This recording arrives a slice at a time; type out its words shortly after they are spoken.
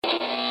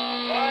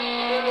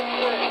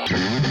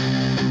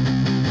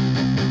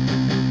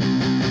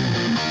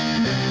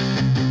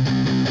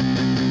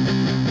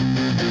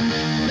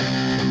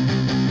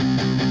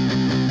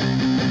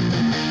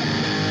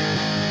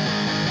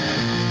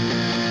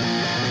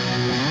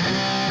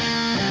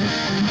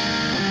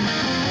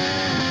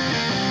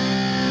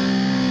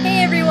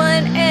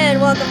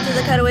welcome to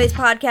the Cutaways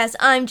Podcast.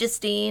 I'm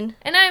Justine.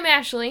 And I'm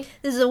Ashley.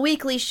 This is a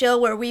weekly show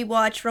where we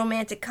watch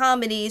romantic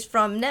comedies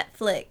from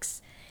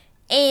Netflix.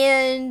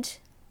 And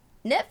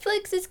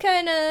Netflix is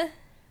kind of...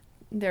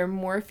 They're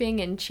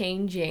morphing and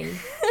changing.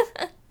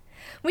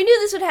 We knew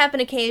this would happen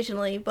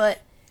occasionally, but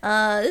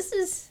this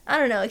is... I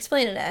don't know.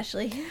 Explain it,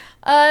 Ashley.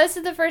 This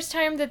is the first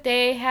time that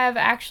they have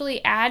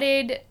actually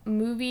added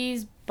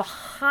movies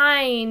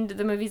behind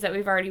the movies that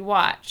we've already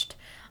watched.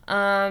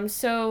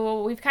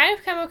 So we've kind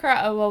of come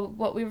across,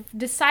 what we've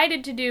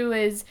decided to do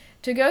is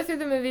to go through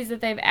the movies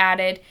that they've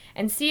added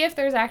and see if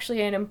there's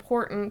actually an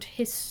important,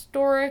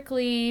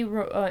 historically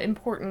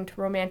important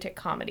romantic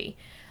comedy.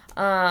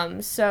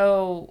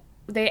 So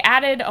they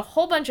added a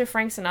whole bunch of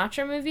Frank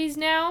Sinatra movies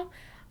now.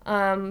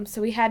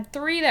 So we had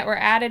 3 that were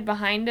added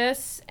behind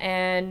us,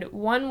 and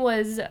one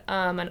was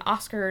an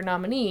Oscar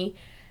nominee,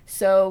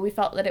 so we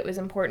felt that it was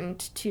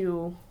important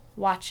to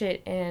watch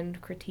it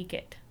and critique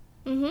it.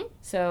 Mm-hmm.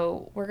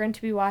 So we're going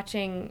to be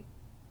watching,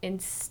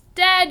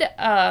 instead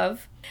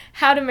of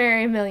How to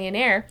Marry a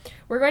Millionaire,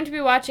 we're going to be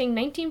watching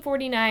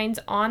 1949's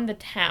On the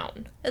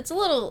Town. It's a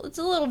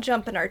little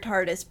jump in our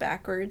TARDIS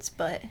backwards,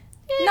 but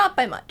not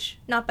by much.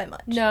 Not by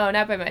much. No,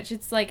 not by much.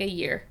 It's like a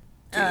year.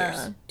 2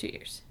 years. 2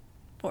 years.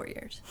 4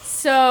 years.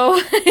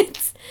 So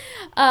it's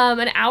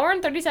an hour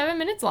and 37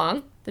 minutes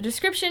long. The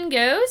description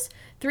goes,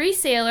 3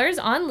 sailors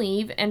on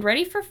leave and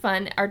ready for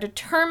fun are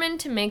determined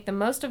to make the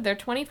most of their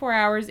 24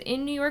 hours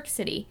in New York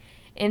City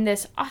in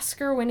this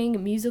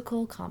Oscar-winning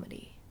musical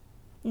comedy.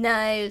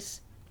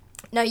 Nice.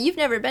 Now, you've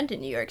never been to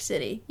New York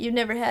City. You've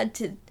never had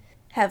to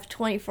have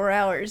 24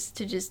 hours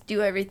to just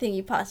do everything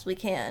you possibly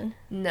can.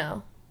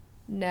 No.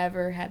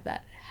 Never have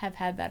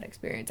had that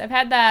experience. I've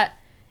had that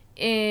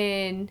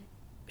in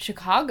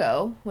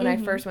Chicago when I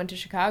first went to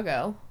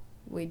Chicago.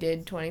 We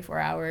did 24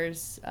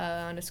 hours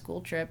on a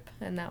school trip,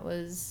 and that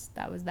was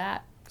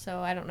that. So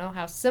I don't know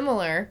how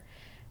similar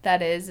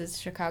that is, as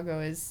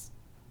Chicago is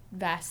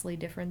vastly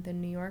different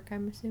than New York,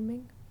 I'm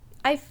assuming.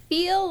 I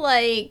feel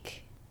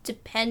like,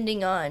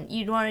 depending on,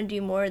 you'd want to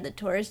do more of the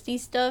touristy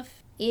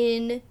stuff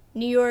in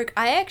New York.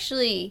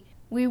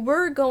 We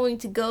were going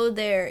to go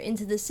there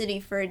into the city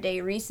for a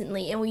day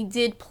recently, and we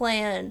did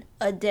plan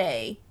a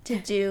day to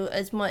do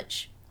as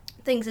much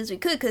things as we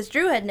could, because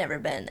Drew had never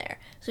been there.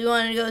 So we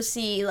wanted to go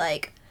see,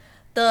 like,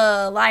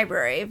 the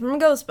library from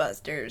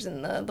Ghostbusters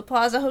and the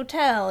Plaza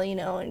Hotel,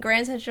 and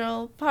Grand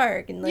Central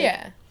Park. And, like,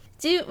 yeah.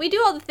 We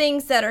do all the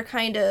things that are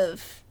kind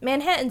of...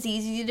 Manhattan's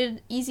easy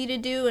to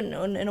do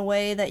in a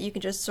way that you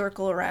can just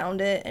circle around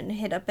it and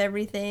hit up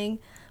everything.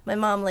 My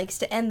mom likes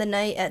to end the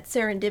night at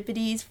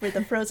Serendipity's for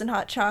the frozen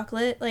hot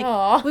chocolate.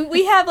 Like,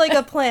 we have, like,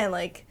 a plan,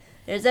 like...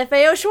 There's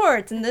FAO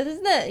Schwartz, and this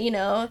is that,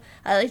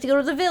 I like to go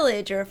to the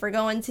Village, or if we're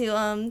going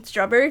to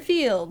Strawberry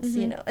Fields,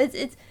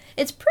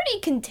 It's pretty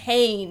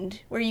contained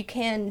where you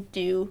can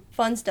do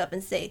fun stuff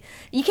and stay.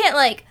 You can't,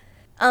 like,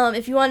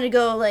 if you wanted to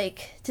go,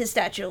 like, to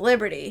Statue of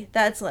Liberty,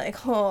 that's like,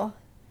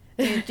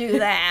 do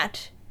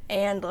that,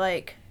 and,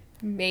 like...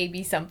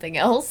 Maybe something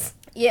else.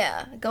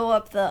 Yeah, go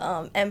up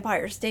the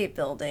Empire State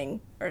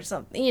Building or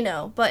something,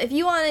 But if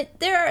you want it,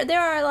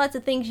 there are lots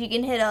of things you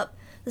can hit up.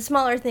 The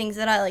smaller things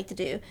that I like to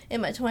do in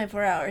my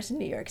 24 hours in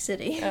New York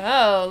City.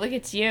 Oh, look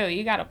at you.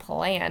 You got a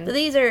plan. So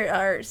these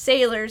are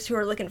sailors who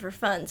are looking for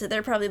fun, so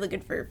they're probably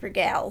looking for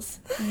gals.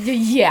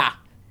 Yeah.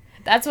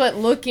 That's what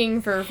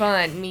looking for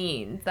fun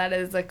means. That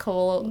is a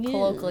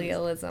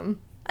colloquialism.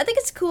 I think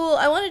it's cool.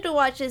 I wanted to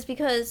watch this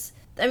because,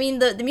 I mean,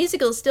 the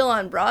musical is still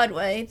on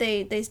Broadway.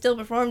 They still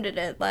performed it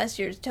at last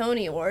year's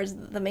Tony Awards,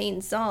 the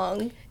main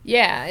song.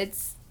 Yeah,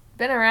 it's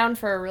been around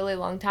for a really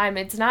long time.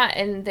 It's not,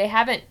 and they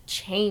haven't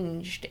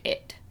changed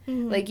it.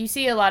 Mm-hmm. Like, you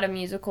see a lot of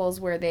musicals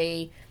where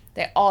they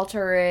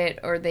alter it,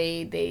 or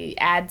they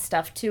add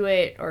stuff to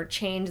it, or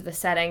change the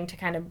setting to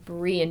kind of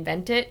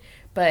reinvent it.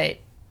 But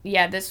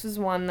yeah, this was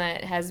one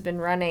that has been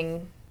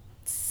running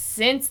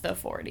since the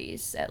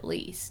 40s at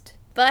least.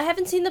 But I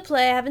haven't seen the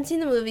play, I haven't seen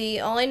the movie.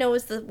 All I know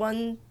is the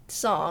one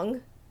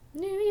song,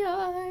 New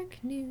York,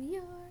 New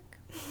York,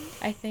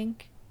 I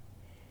think.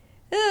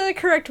 The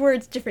correct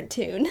word's different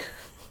tune.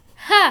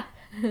 Ha!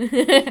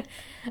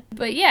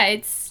 But yeah,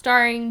 it's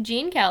starring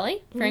Gene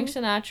Kelly, Frank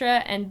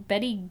Sinatra, and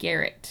Betty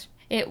Garrett.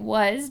 It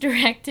was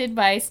directed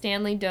by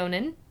Stanley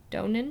Donen.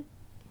 Donen?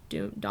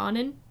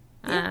 Donen?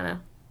 I don't know.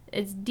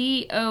 It's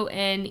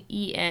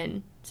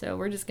Donen. So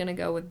we're just going to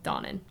go with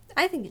Donen.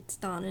 I think it's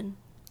Donen.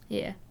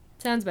 Yeah.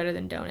 Sounds better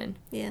than Donen.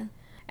 Yeah.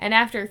 And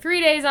after 3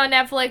 days on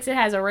Netflix, it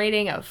has a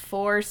rating of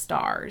 4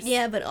 stars.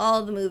 Yeah, but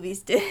all the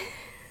movies did.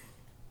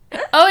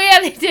 Oh, yeah,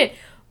 they did.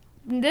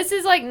 This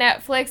is, like,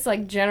 Netflix,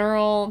 like,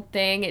 general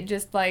thing. It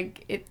just,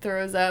 like, it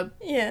throws up.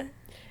 Yeah.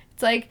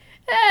 It's like,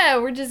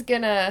 we're just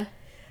gonna...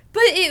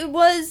 But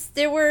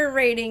there were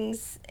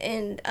ratings,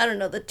 and, I don't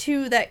know, the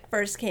 2 that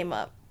first came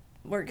up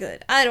were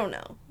good. I don't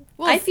know.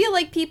 Well, I feel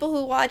like people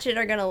who watch it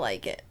are gonna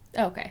like it.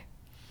 Okay.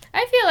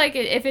 I feel like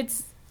if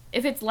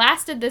it's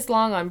lasted this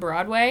long on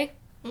Broadway...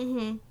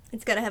 Mm-hmm.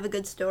 It's gotta have a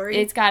good story.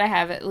 It's gotta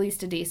have at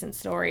least a decent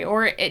story,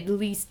 or at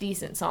least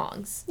decent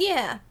songs.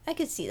 Yeah, I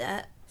could see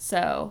that.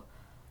 So...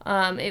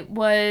 it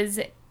was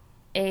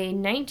a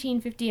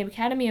 1950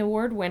 Academy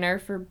Award winner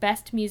for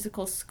Best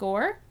Musical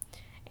Score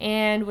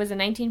and was a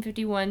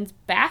 1951's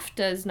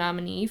BAFTA's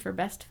nominee for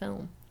Best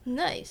Film.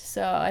 Nice.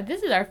 So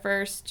this is our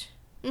first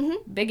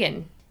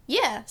biggin.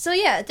 Yeah. So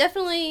yeah,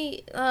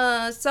 definitely.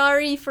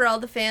 Sorry for all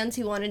the fans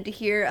who wanted to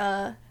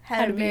hear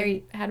how to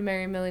marry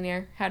a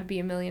millionaire, how to be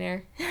a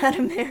millionaire, how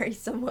to marry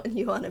someone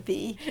you want to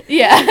be.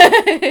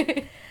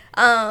 Yeah.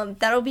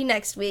 That'll be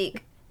next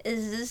week.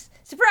 Is this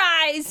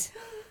surprise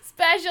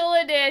special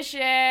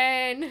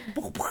edition?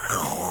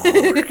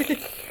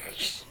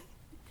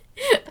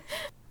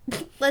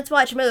 Let's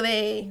watch a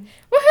movie.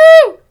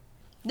 Woohoo!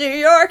 New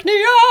York, New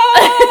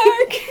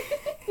York!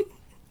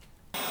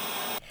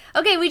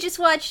 Okay, we just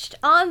watched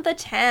On the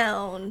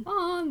Town.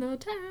 On the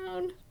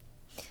Town.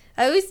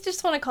 I always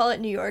just want to call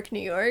it New York,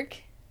 New York.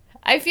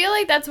 I feel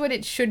like that's what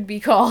it should be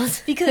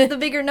called. Because the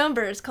bigger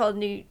number is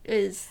called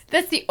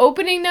That's the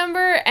opening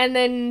number and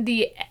then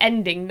the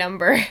ending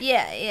number.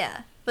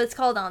 Yeah. But it's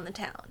called On the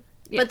Town.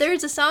 Yes. But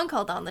there's a song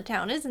called On the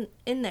Town, isn't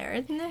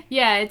there?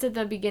 Yeah, it's at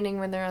the beginning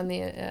when they're on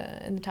the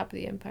in the top of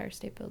the Empire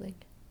State Building.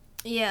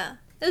 Yeah.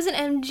 It was an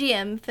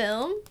MGM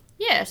film.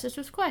 Yes, this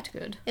was quite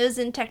good. It was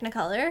in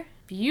Technicolor.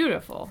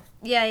 Beautiful.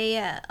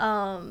 Yeah.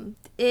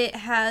 It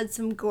had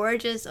some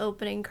gorgeous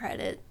opening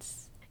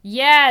credits.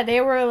 Yeah,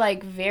 they were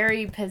like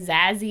very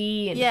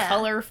pizzazzy and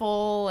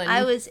colorful. And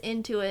I was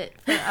into it.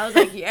 I was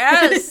like,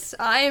 yes,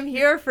 I am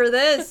here for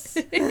this.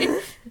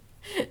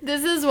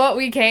 This is what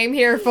we came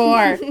here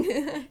for.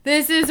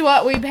 This is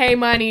what we pay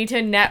money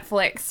to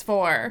Netflix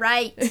for.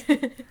 Right.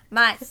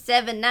 My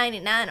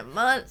 $7.99 a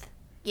month.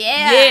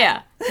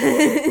 Yeah.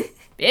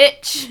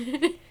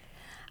 Bitch.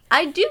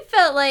 I do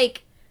felt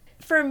like,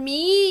 for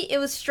me, it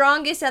was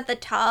strongest at the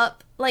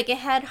top. Like, it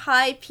had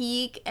high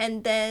peak,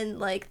 and then,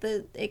 like,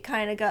 it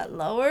kind of got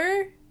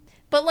lower.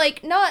 But,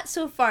 like, not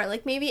so far.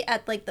 Like, maybe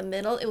at, like, the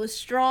middle, it was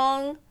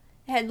strong.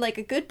 It had, like,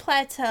 a good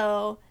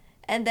plateau.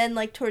 And then,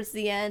 like, towards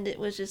the end, it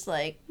was just,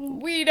 like...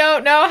 we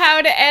don't know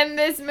how to end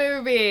this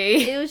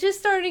movie. It was just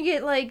starting to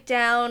get, like,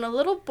 down, a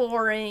little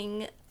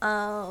boring.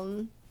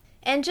 And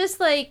just,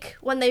 like,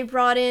 when they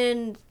brought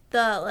in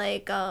the,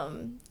 like,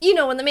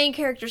 when the main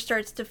character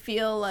starts to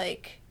feel,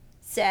 like,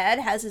 sad,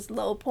 has his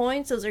low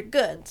points, those are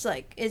good. It's,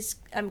 like,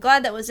 I'm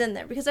glad that was in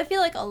there. Because I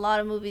feel like a lot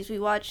of movies we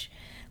watch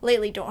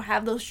lately don't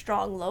have those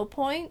strong low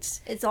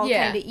points. It's all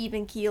kind of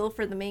even keel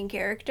for the main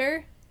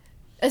character.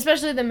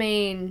 Especially the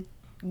main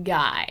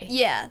guy.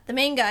 Yeah, the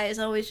main guy is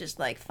always just,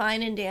 like,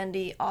 fine and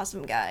dandy,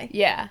 awesome guy.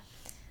 Yeah.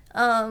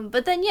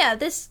 But then,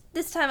 this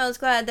time I was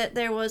glad that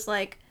there was,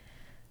 like,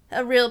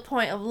 a real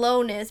point of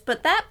lowness.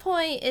 But that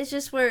point is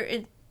just where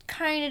it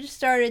kind of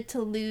started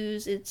to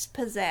lose its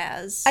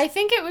pizzazz. I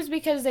think it was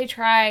because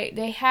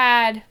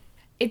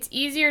it's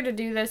easier to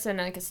do this in,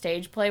 like, a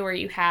stage play where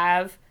you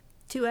have...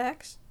 2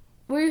 acts?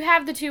 Where you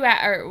have the 2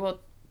 acts, or, well,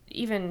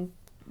 even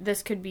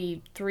this could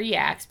be 3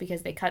 acts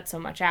because they cut so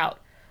much out.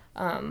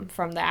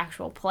 From the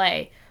actual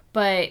play,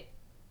 but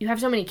you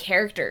have so many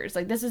characters.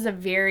 Like, this is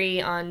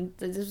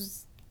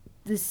this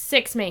is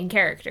 6 main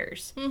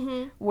characters,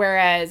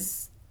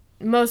 whereas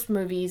most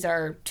movies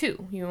are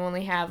 2. You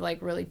only have,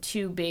 like, really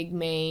 2 big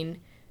main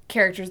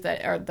characters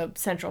that are the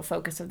central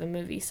focus of the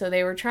movie. So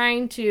they were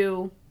trying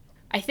to...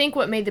 I think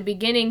what made the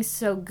beginning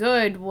so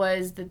good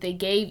was that they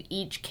gave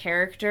each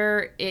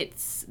character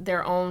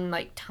their own,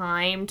 like,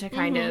 time to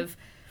kind of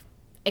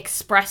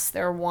express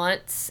their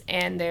wants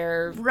and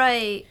their...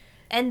 Right.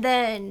 And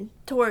then,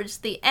 towards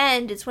the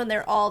end, it's when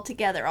they're all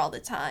together all the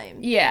time.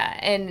 Yeah,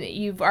 and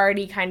you've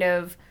already kind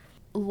of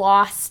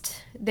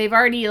lost... They've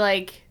already,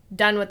 like,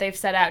 done what they've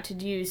set out to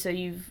do, so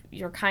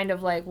you're kind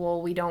of like,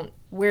 well,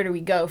 where do we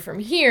go from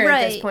here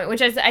at this point?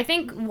 Which is, I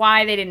think,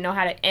 why they didn't know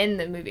how to end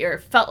the movie, or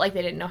it felt like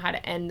they didn't know how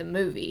to end the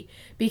movie.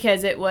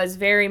 Because it was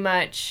very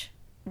much,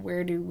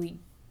 where do we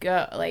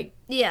go? Like,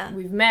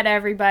 we've met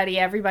everybody,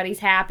 everybody's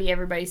happy,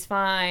 everybody's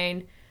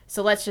fine,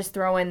 so let's just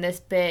throw in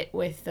this bit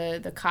with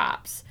the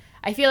cops.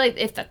 I feel like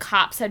if the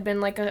cops had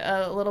been, like,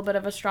 a little bit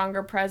of a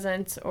stronger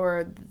presence,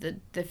 or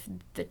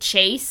the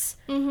chase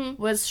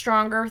was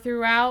stronger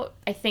throughout,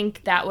 I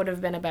think that would have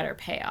been a better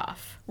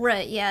payoff.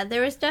 Right, yeah.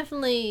 There was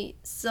definitely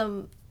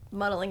some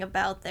muddling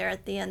about there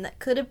at the end that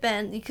could have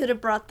been... You could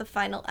have brought the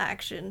final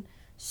action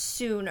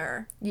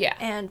sooner. Yeah.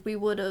 And we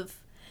would have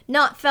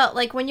not felt...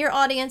 Like, when your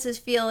audience is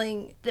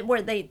feeling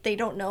where they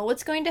don't know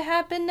what's going to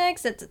happen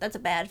next, that's a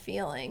bad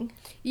feeling.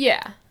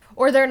 Yeah.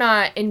 Or they're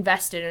not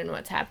invested in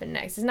what's happened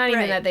next. It's not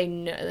even that they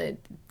know,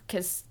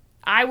 because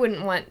I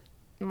wouldn't want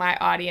my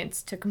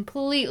audience to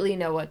completely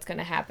know what's going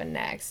to happen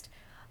next.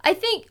 I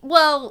think,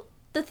 well,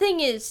 the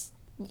thing is,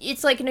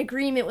 it's like an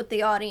agreement with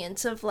the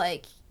audience of,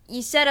 like,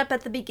 you set up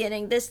at the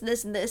beginning this, and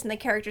this, and the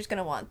character's going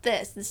to want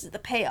this. This is the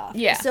payoff.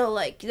 Yeah. So,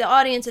 like, the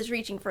audience is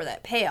reaching for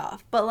that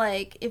payoff. But,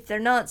 like, if they're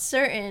not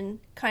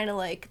certain, kind of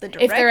like the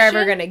direction. If they're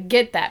ever going to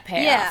get that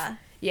payoff. Yeah.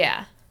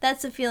 Yeah.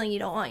 That's the feeling you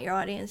don't want your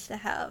audience to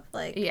have.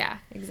 Like, yeah,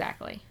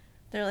 exactly.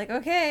 They're like,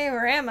 okay,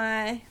 where am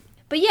I?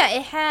 But yeah,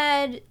 it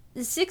had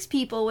 6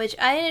 people, which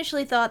I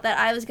initially thought that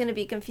I was going to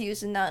be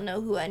confused and not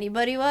know who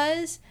anybody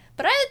was.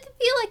 But I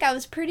feel like I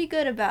was pretty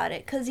good about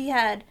it, because he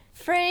had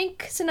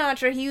Frank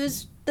Sinatra, he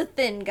was the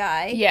thin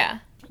guy. Yeah.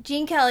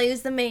 Gene Kelly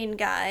was the main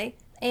guy.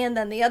 And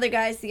then the other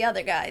guy's the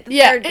other guy. The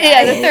Yeah, third guy.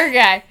 yeah, the third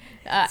guy.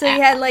 So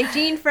you had, like,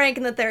 Gene, Frank,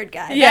 and the third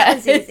guy. Yeah. That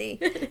was easy.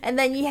 And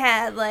then you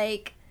had,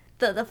 like,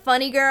 the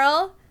funny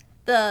girl,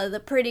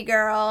 the pretty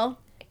girl.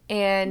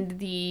 And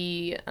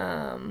the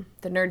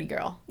nerdy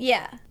girl.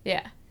 Yeah.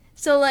 Yeah.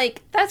 So,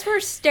 like, that's where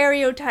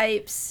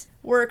stereotypes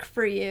work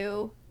for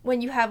you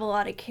when you have a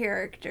lot of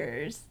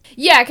characters.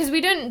 Yeah, because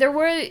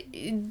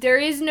there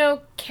is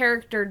no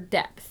character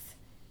depth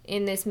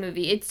in this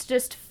movie. It's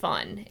just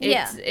fun.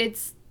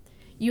 It's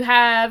you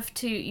have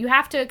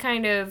to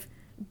kind of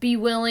be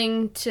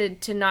willing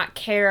to not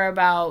care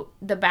about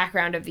the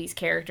background of these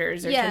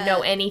characters or to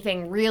know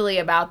anything really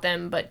about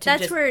them, but to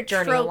that's just where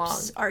journey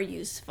tropes along. are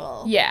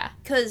useful. Yeah.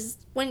 Because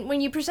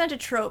when you present a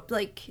trope,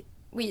 like,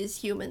 we as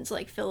humans,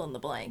 like, fill in the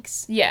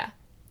blanks. Yeah.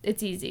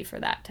 It's easy for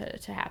that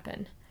to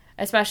happen.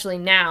 Especially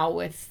now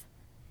with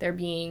there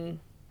being...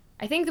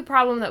 I think the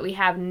problem that we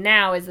have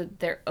now is that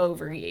they're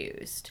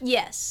overused.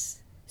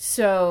 Yes.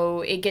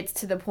 So it gets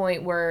to the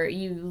point where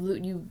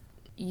you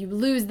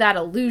lose that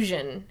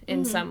illusion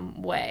in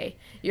some way.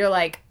 You're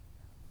like,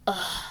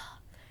 ugh,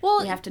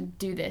 we have to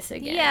do this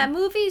again. Yeah,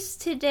 movies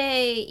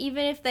today,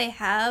 even if they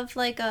have,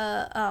 like,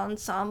 a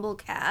ensemble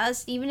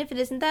cast, even if it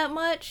isn't that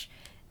much,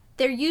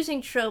 they're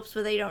using tropes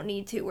where they don't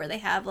need to, where they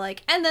have,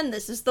 like, and then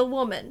this is the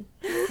woman.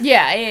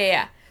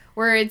 Yeah.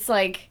 Where it's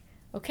like,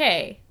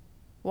 okay,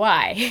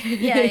 why?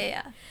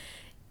 Yeah.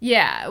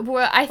 Yeah,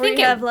 well, I think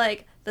you have,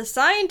 like, the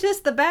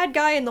scientist, the bad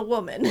guy, and the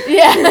woman.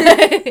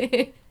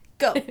 Yeah.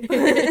 Go.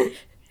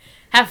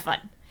 Have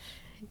fun.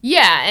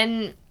 Yeah,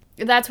 and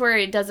that's where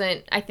it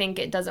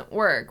doesn't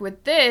work.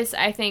 With this,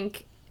 I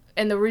think,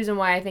 and the reason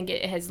why I think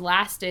it has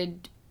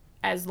lasted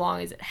as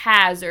long as it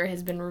has, or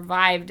has been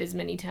revived as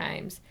many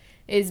times,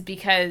 is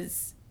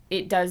because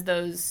it does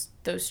those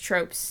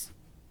tropes.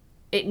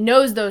 It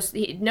knows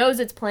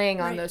it's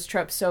playing on those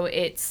tropes, so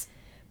it's...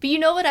 But you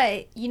know what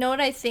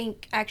I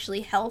think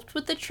actually helped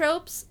with the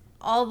tropes?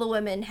 All the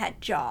women had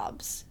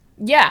jobs.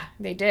 Yeah,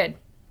 they did.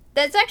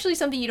 That's actually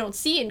something you don't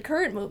see in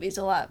current movies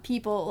a lot.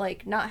 People,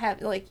 like, not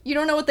have, like, you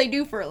don't know what they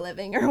do for a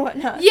living or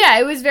whatnot. Yeah,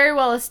 it was very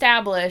well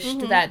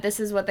established that this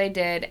is what they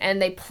did,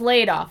 and they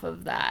played off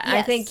of that. Yes.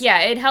 I think,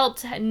 it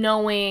helped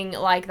knowing,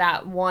 like,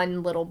 that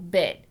one little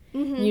bit.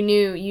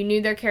 Mm-hmm. You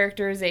knew their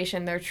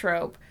characterization, their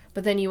trope,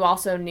 but then you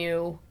also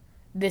knew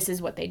this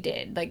is what they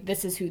did. Like,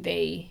 this is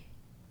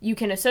you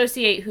can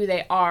associate who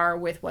they are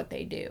with what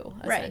they do,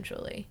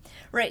 essentially.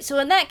 Right. So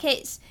in that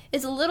case,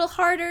 it's a little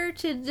harder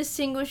to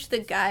distinguish the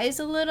guys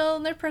a little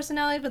in their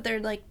personality, but they're,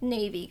 like,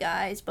 Navy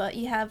guys, but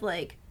you have,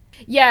 like...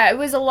 Yeah, it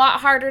was a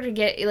lot harder to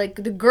get,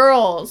 like, the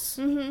girls.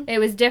 Mm-hmm. It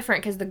was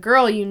different, because the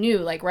girl you knew,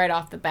 like, right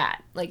off the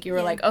bat. Like, you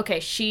were like,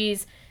 okay,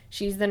 she's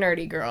the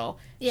nerdy girl.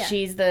 Yeah.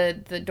 She's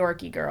the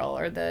dorky girl,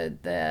 or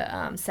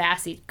the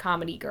sassy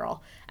comedy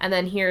girl. And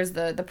then here's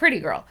the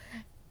pretty girl.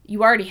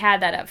 You already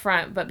had that up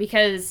front, but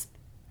because...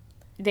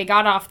 they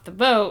got off the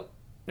boat,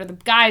 or the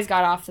guys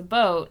got off the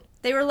boat.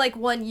 They were like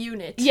one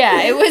unit.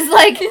 Yeah, it was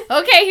like,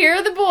 okay, here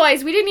are the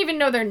boys. We didn't even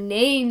know their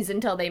names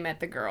until they met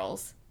the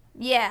girls.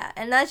 Yeah,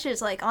 and that's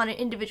just, like, on an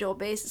individual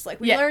basis.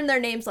 Like, we learned their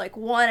names, like,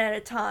 one at a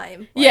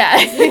time. Like, yeah.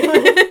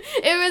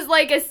 It was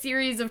like a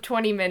series of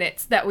 20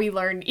 minutes that we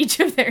learned each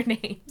of their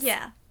names.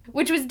 Yeah.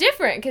 Which was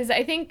different, because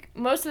I think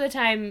most of the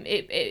time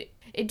it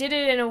did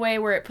it in a way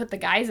where it put the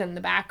guys in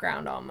the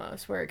background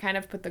almost, where it kind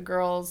of put the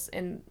girls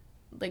in...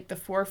 like, the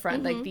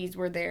forefront, like, these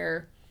were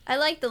their... I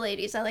like the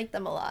ladies. I like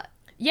them a lot.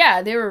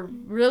 Yeah, they were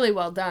really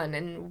well done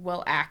and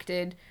well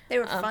acted. They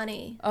were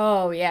funny.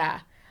 Oh, yeah.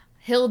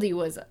 Hildy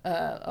was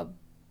a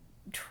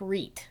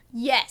treat.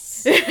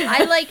 Yes.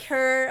 I like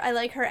her. I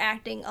like her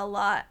acting a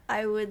lot.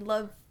 I would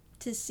love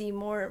to see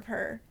more of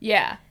her.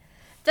 Yeah.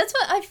 That's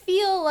what I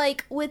feel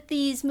like with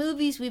these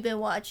movies we've been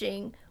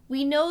watching.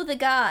 We know the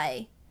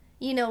guy.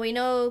 You know, we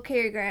know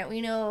Cary Grant.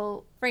 We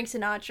know Frank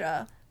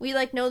Sinatra. We,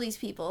 like, know these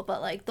people,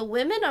 but, like, the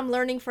women I'm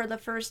learning for the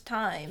first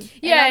time.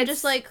 Yeah, and I'm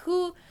just like,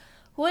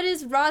 what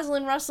has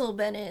Rosalind Russell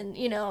been in?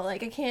 You know,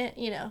 like, I can't,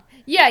 you know.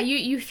 Yeah,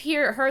 you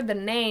heard the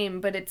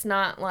name, but it's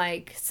not,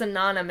 like,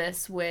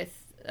 synonymous with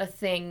a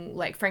thing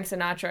like Frank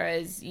Sinatra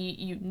is.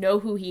 You know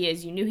who he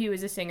is. You knew he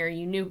was a singer.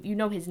 You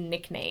know his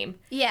nickname.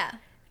 Yeah.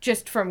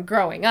 Just from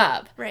growing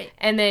up. Right.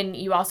 And then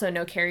you also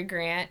know Cary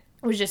Grant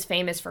was just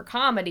famous for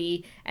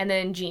comedy, and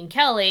then Gene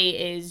Kelly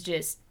is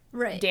just...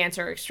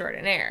 dancer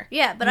extraordinaire.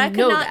 Yeah, but I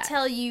could not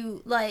tell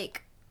you,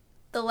 like,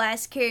 the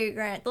last Cary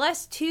Grant. The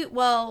last two,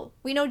 well,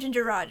 we know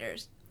Ginger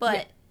Rogers,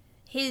 but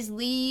his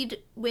lead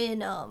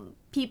when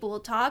People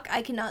Will Talk,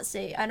 I cannot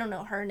say. I don't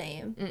know her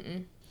name.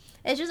 Mm-mm.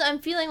 It's just, I'm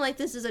feeling like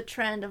this is a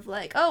trend of,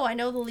 like, oh, I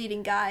know the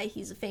leading guy.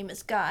 He's a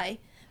famous guy,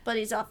 but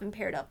he's often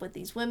paired up with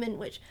these women,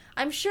 which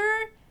I'm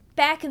sure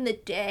back in the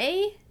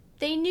day...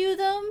 they knew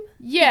them.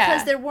 Yeah.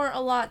 Because there weren't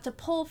a lot to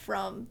pull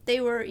from.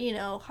 They were, you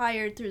know,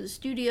 hired through the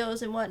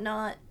studios and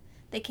whatnot.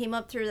 They came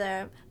up through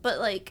there. But,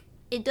 like,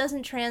 it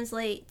doesn't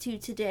translate to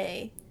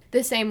today.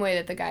 The same way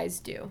that the guys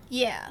do.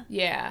 Yeah.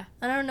 Yeah.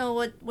 I don't know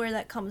where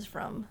that comes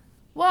from.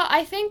 Well,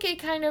 I think it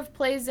kind of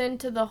plays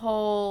into the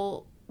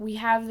whole, we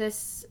have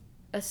this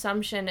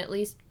assumption, at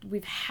least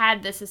we've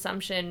had this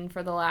assumption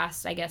for the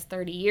last, I guess,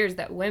 30 years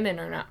that women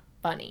are not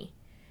funny,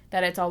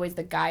 that it's always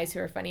the guys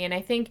who are funny. And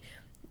I think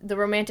the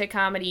romantic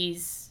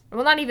comedies,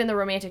 well, not even the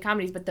romantic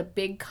comedies, but the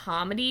big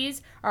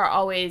comedies are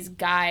always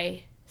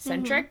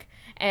guy-centric,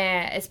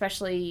 and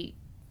especially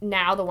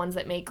now the ones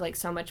that make, like,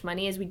 so much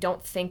money is we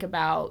don't think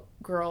about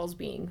girls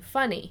being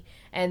funny,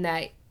 and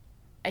that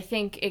I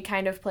think it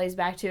kind of plays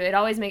back to, it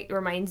always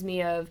reminds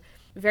me of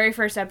the very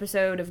first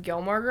episode of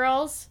Gilmore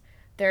Girls.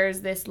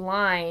 There's this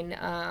line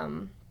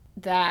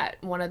that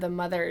one of the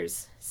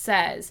mothers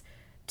says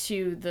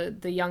to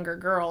the younger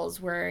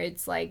girls where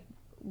it's like,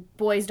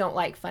 boys don't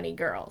like funny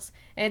girls.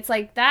 And it's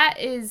like, that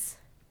is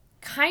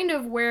kind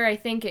of where I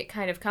think it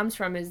kind of comes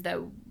from, is that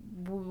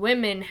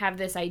women have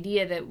this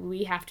idea that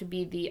we have to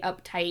be the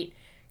uptight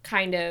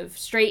kind of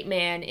straight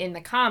man in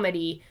the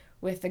comedy,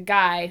 with the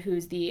guy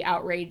who's the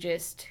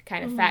outrageous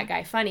kind of fat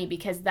guy funny,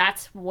 because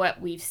that's what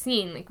we've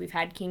seen. Like, we've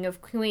had King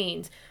of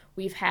Queens,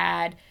 we've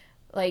had,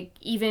 like,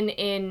 even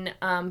in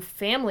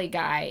Family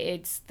Guy,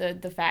 it's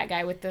the fat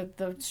guy with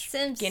the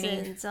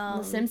skinny,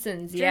 the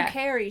Simpsons, Drew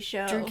Carey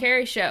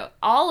show.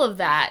 All of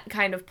that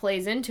kind of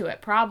plays into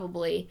it,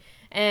 probably.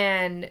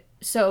 And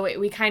so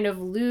we kind of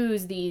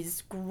lose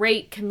these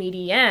great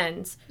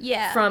comedians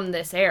from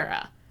this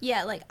era.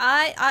 Yeah, like,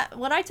 I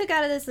what I took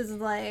out of this is,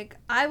 like,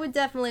 I would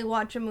definitely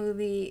watch a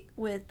movie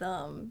with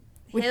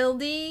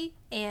Hildy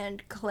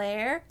and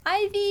Claire.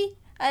 Ivy,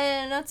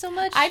 not so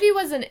much. Ivy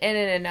wasn't in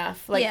it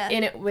enough, like,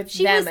 in it with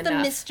them enough. She was the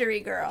mystery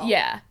girl.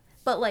 Yeah.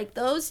 But, like,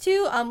 those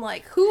two, I'm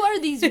like, who are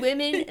these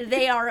women?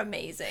 They are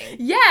amazing.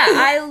 Yeah,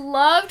 I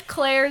loved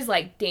Claire's,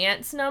 like,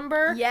 dance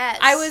number. Yes.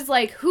 I was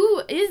like,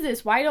 who is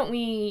this? Why don't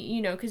we,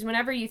 because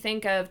whenever you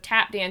think of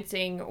tap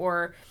dancing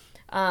or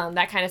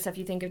that kind of stuff,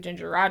 you think of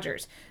Ginger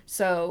Rogers.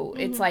 So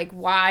it's like,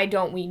 why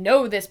don't we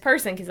know this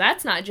person? Because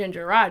that's not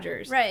Ginger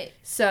Rogers. Right.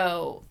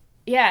 So,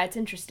 yeah, it's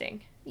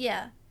interesting.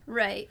 Yeah,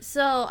 right.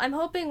 So I'm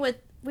hoping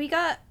we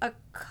got a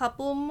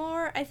couple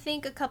more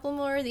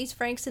of these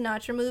Frank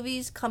Sinatra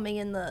movies coming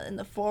in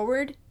the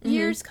forward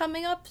years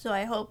coming up. So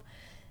I hope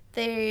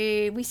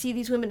we see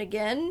these women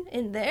again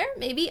in there.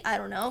 Maybe, I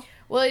don't know.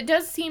 Well, it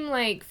does seem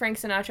like Frank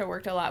Sinatra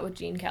worked a lot with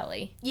Gene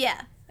Kelly.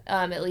 Yeah.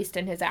 At least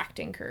in his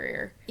acting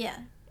career. Yeah.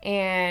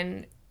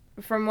 And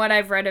from what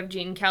I've read of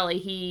Gene Kelly,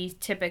 he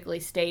typically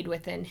stayed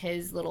within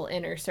his little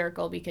inner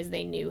circle because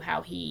they knew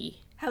how he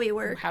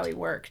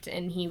worked,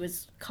 and he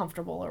was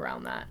comfortable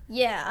around that.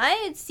 Yeah, I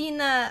had seen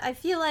that. I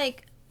feel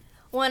like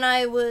when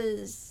I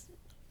was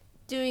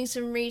doing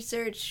some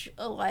research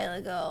a while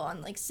ago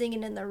on, like,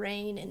 Singing in the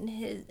Rain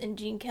and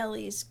Gene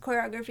Kelly's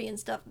choreography and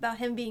stuff, about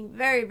him being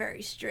very,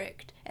 very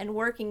strict and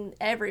working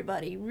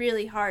everybody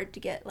really hard to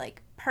get,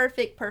 like,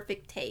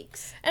 perfect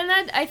takes. And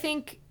that, I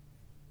think,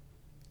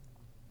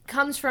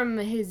 comes from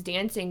his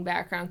dancing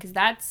background, because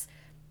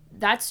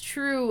that's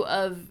true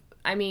of,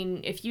 I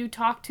mean, if you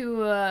talk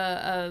to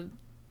a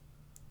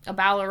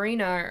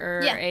ballerina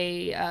or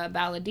a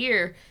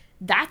balladeer,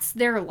 that's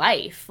their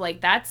life.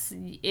 Like,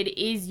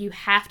 you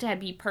have to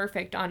be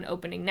perfect on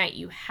opening night.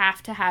 You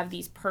have to have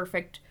these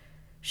perfect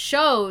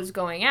shows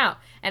going out.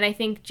 And I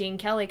think Gene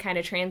Kelly kind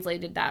of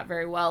translated that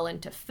very well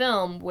into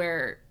film,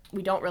 where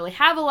we don't really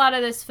have a lot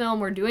of this film.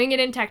 We're doing it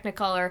in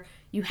Technicolor.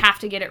 You have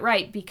to get it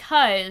right,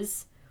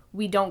 because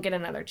we don't get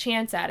another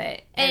chance at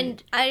it.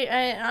 And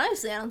I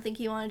honestly, I don't think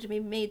he wanted to be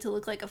made to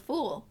look like a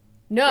fool.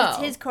 No. It's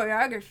his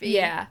choreography.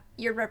 Yeah.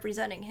 You're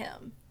representing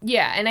him.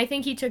 Yeah, and I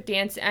think he took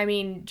dance, I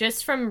mean,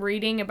 just from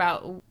reading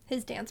about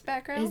his dance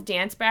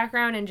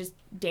background and just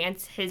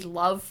his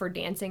love for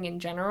dancing in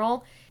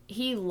general,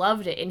 he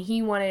loved it, and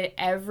he wanted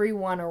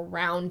everyone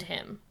around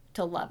him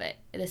to love it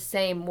the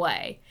same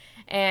way.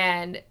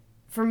 And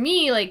for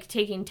me, like,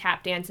 taking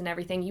tap dance and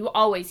everything, you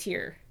always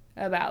hear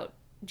about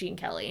Gene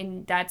Kelly,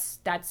 and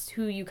that's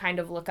who you kind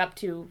of look up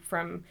to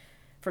from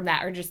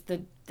that, or just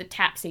the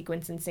tap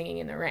sequence in Singing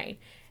in the Rain,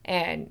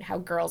 and how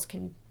girls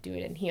can do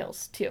it in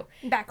heels too,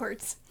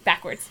 backwards,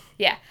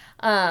 yeah.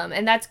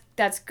 And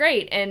that's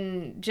great.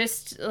 And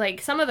just,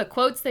 like, some of the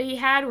quotes that he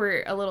had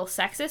were a little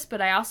sexist, but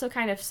I also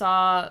kind of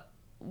saw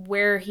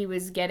where he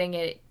was getting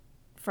it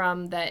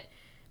from, that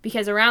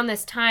because around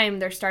this time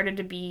there started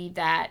to be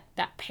that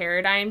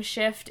paradigm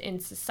shift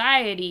in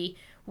society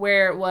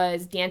where it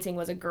was dancing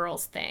was a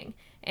girl's thing,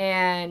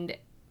 and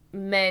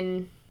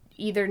men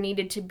either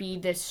needed to be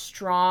this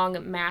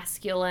strong,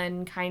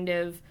 masculine, kind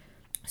of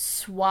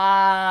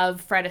suave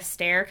Fred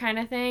Astaire kind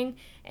of thing,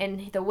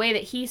 and the way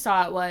that he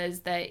saw it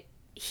was that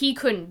he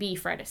couldn't be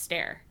Fred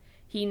Astaire.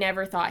 He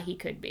never thought he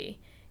could be.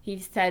 He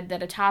said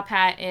that a top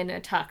hat and a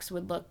tux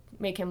would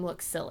make him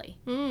look silly.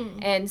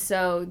 And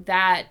so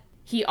that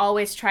he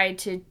always tried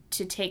to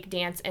take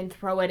dance and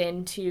throw it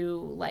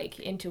into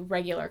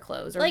regular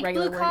clothes, or like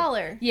regular blue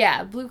collar.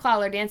 Yeah, blue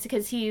collar dance,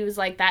 because he was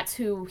like, that's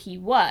who he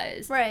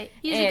was. Right.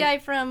 He's a guy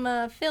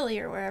from Philly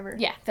or wherever.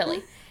 Yeah,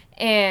 Philly.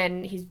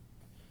 And he's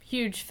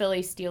huge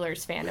Philly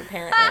Steelers fan,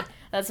 apparently.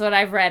 That's what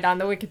I've read on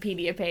the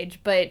Wikipedia page.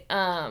 But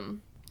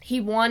he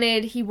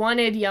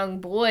wanted young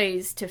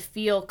boys to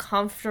feel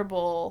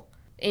comfortable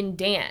in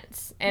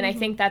dance. And I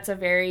think that's a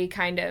very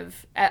kind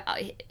of,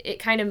 it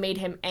kind of made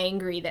him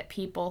angry that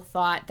people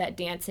thought that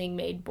dancing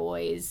made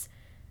boys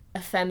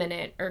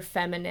effeminate or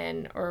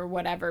feminine or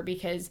whatever,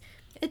 because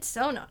it's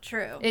so not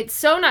true. It's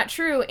so not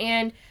true.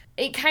 And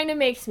it kind of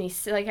makes me,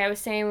 like I was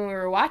saying when we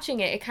were watching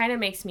it, it kind of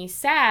makes me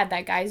sad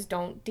that guys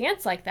don't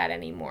dance like that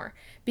anymore,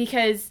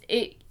 because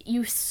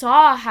you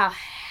saw how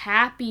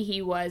happy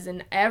he was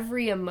and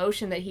every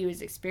emotion that he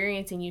was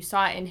experiencing. You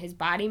saw it in his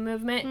body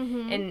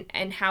movement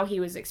and how he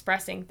was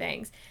expressing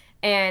things.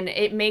 And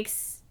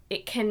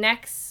it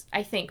connects,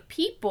 I think,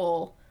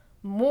 people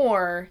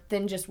more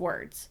than just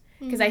words.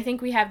 Because I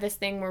think we have this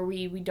thing where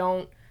we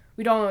don't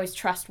always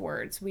trust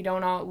words.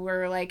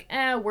 We're like,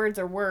 words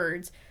are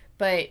words.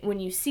 But when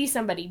you see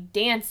somebody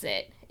dance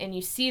it and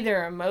you see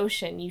their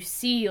emotion, you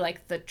see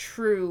like the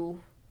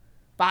true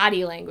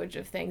body language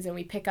of things, and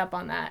we pick up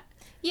on that.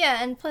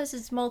 Yeah, and plus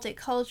it's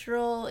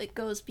multicultural. It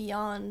goes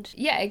beyond.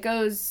 Yeah, it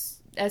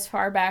goes as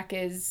far back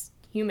as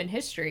human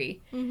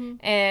history.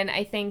 And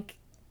I think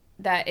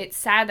that it's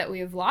sad that we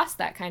have lost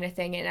that kind of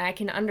thing, and I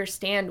can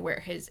understand where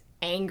his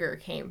anger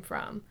came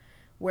from,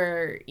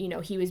 where, you know,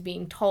 he was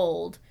being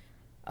told,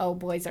 oh,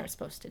 boys aren't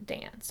supposed to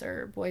dance,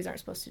 or boys aren't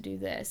supposed to do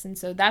this. And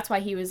so that's why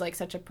he was like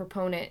such a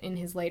proponent in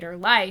his later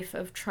life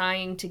of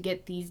trying to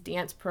get these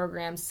dance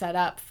programs set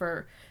up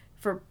for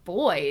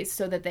boys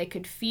so that they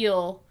could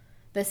feel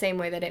the same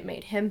way that it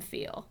made him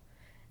feel.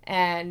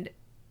 And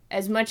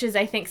as much as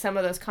I think some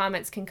of those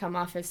comments can come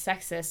off as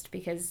sexist,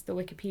 because the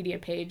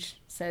Wikipedia page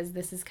says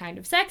this is kind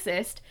of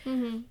sexist,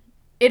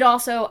 it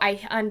also,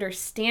 I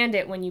understand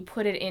it when you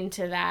put it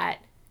into that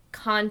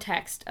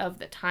context of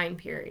the time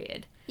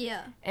period.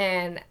 Yeah.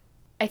 And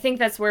I think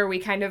that's where we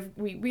kind of,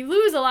 we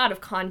lose a lot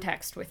of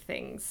context with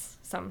things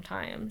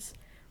sometimes,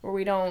 where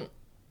we don't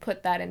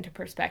put that into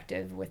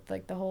perspective with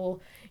like the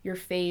whole, your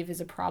fave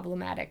is a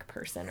problematic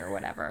person or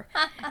whatever.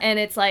 And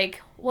it's like,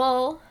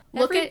 well,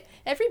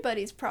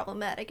 everybody's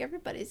problematic.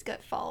 Everybody's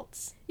got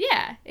faults.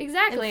 Yeah,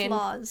 exactly. And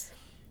flaws.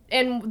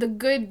 And the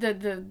good,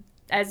 the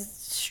as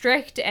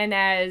strict and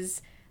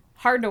as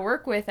hard to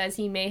work with as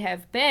he may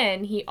have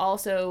been, he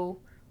also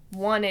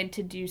wanted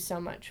to do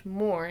so much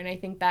more. And I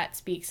think that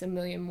speaks a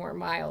million more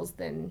miles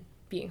than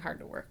being hard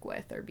to work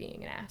with or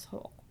being an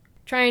asshole.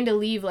 Trying to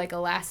leave like a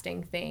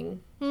lasting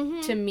thing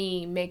to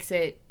me makes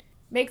it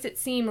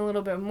seem a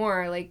little bit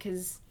more like,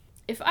 because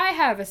if I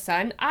have a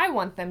son, I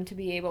want them to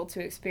be able to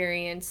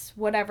experience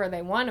whatever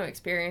they want to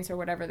experience or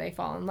whatever they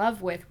fall in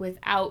love with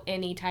without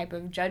any type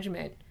of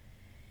judgment.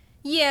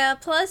 Yeah,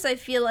 plus I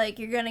feel like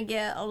you're going to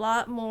get a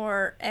lot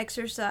more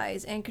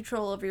exercise and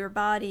control over your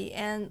body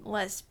and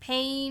less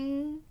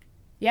pain.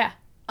 Yeah.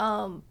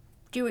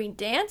 Doing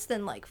dance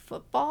than like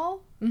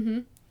football.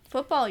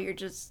 Football, you're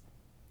just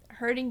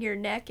hurting your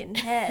neck and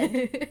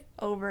head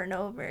over and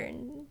over.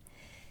 And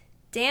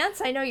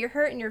dance, I know you're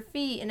hurting your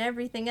feet and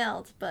everything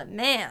else, but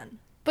man.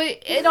 But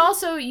it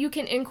also, you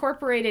can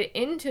incorporate it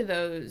into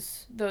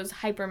those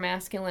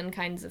hyper-masculine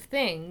kinds of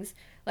things.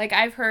 Like,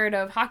 I've heard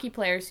of hockey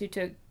players who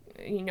took,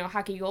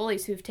 hockey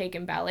goalies who've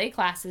taken ballet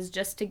classes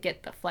just to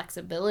get the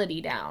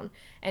flexibility down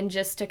and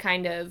just to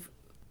kind of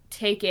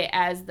take it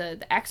as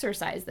the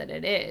exercise that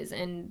it is,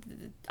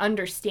 and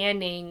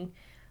understanding,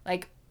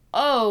 like,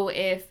 oh,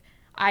 if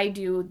I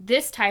do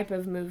this type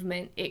of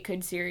movement, it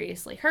could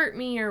seriously hurt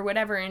me or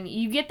whatever. And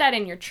you get that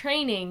in your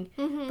training,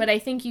 but I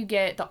think you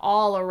get the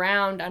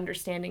all-around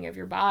understanding of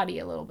your body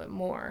a little bit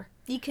more.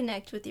 You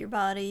connect with your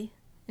body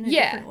in a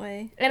different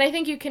way. And I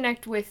think you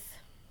connect with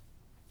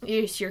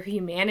your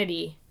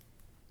humanity,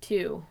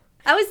 too.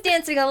 I was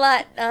dancing a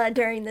lot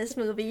during this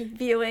movie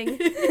viewing.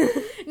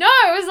 No,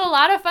 it was a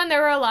lot of fun.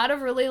 There were a lot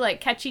of really,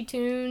 like, catchy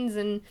tunes.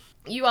 And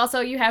you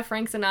have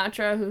Frank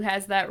Sinatra, who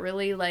has that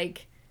really,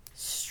 like,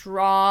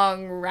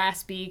 strong,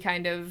 raspy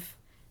kind of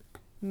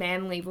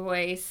manly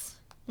voice.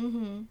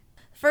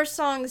 First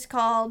song is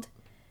called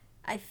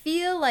I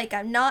Feel Like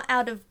I'm Not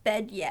Out of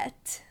Bed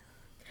Yet.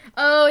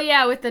 Oh,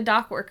 yeah, with the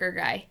dock worker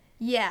guy.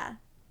 Yeah.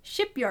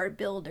 Shipyard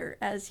builder,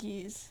 as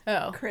he's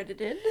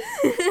credited.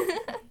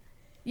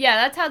 Yeah,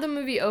 that's how the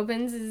movie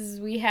opens, is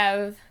we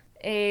have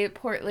a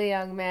portly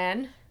young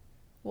man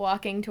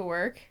walking to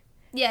work.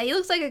 Yeah, he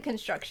looks like a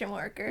construction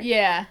worker.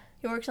 Yeah.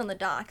 He works on the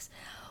docks.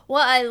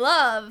 What I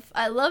love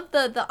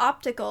the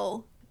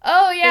optical.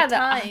 Oh, yeah, the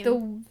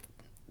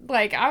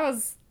I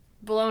was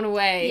blown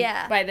away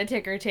by the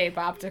ticker tape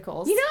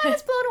opticals. I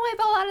was blown away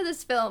by a lot of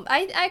this film.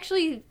 I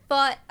actually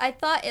thought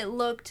it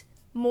looked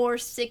more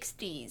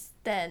 60s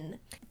than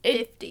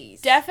 50s.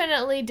 It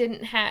definitely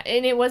didn't have,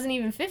 and it wasn't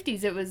even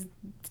 50s, it was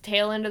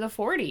tail end of the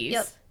 40s.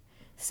 Yep.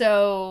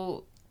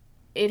 So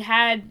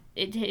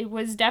it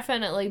was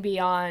definitely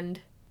beyond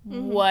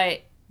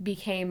what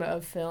became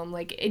of film.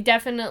 Like,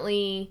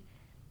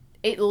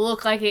 it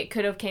looked like it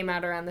could have came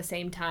out around the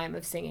same time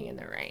of Singing in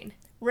the Rain.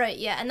 Right,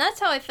 yeah, and that's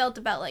how I felt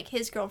about, like,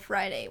 His Girl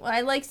Friday. Well,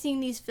 I like seeing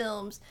these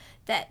films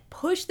that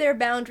push their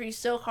boundaries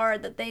so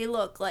hard that they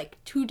look, like,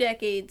 2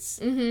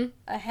 decades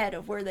ahead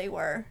of where they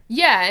were.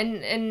 Yeah,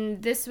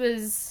 and this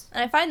was...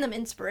 And I find them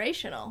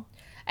inspirational.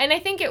 And I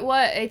think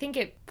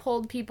it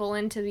pulled people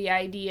into the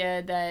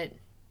idea that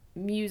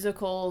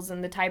musicals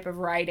and the type of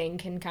writing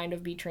can kind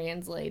of be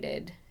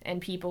translated,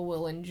 and people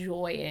will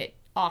enjoy it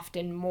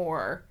often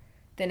more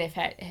than if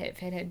it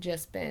had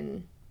just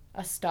been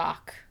a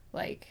stock,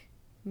 like...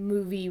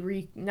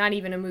 not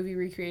even a movie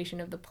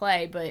recreation of the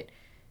play, but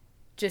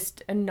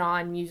just a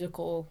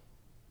non-musical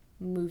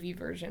movie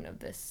version of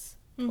this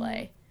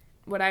play.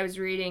 What I was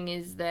reading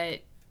is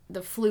that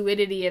the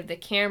fluidity of the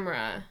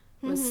camera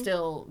was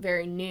still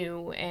very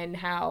new, and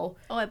how...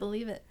 Oh, I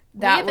believe it.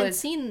 We haven't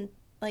seen,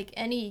 like,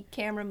 any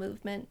camera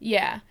movement.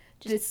 Yeah.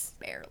 Just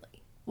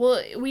barely.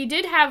 Well, we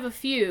did have a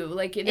few.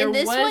 Like, there in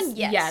this one,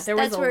 yes. Yeah, there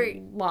was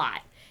a lot.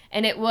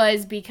 And it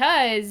was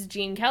because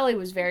Gene Kelly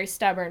was very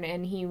stubborn,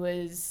 and he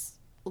was...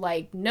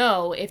 like,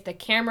 no, if the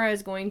camera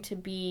is going to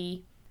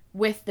be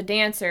with the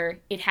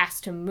dancer, it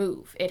has to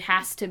move. It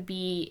has to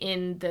be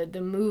in the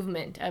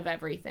movement of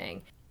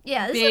everything.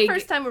 Yeah, this is the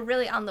first time we're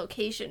really on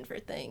location for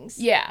things.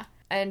 Yeah.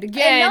 And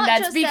again,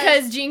 that's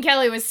because Gene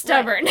Kelly was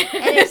stubborn. Right.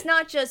 And it's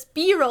not just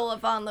B-roll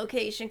of on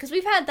location, because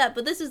we've had that,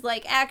 but this is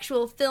like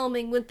actual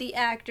filming with the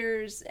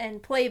actors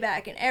and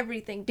playback and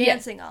everything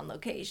dancing on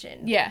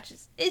location. Yeah.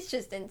 It's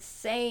just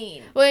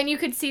insane. Well, and you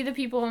could see the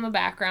people in the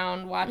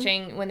background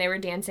watching when they were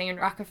dancing in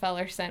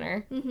Rockefeller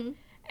Center. Mm-hmm.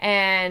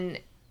 And,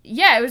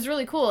 yeah, it was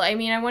really cool. I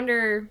mean, I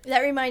wonder...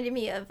 That reminded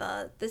me of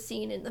the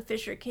scene in The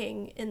Fisher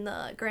King in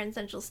the Grand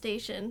Central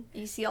Station.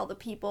 You see all the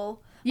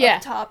people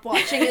up top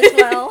watching as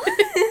well.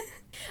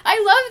 I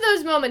love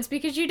those moments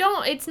because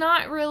it's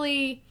not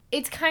really,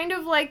 it's kind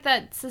of like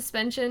that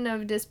suspension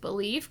of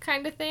disbelief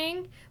kind of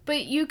thing,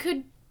 but you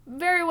could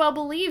very well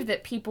believe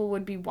that people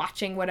would be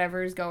watching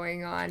whatever's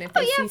going on if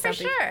they see something. Oh, yeah, for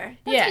sure.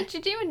 That's what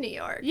you do in New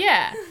York.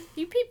 Yeah,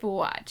 you people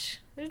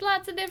watch. There's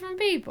lots of different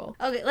people.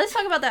 Okay, let's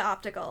talk about that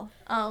optical,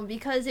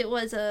 because it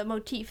was a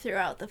motif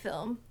throughout the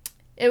film.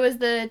 It was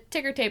the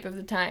ticker tape of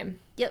the time.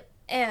 Yep.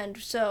 And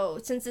so,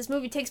 since this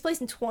movie takes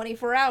place in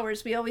 24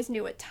 hours, we always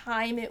knew what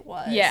time it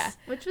was. Yeah.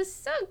 Which was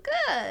so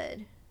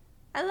good.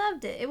 I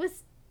loved it. It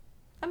was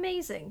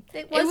amazing.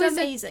 It was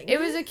amazing. It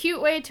was a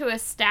cute way to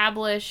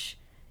establish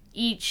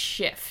each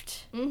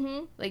shift.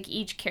 Mm-hmm. Like,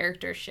 each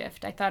character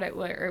shift. I thought it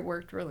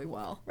worked really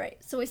well. Right.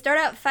 So, we start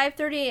out at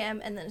 5:30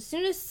 a.m., and then as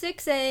soon as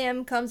 6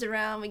 a.m. comes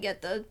around, we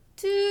get the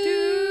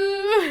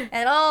toot,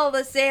 and all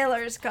the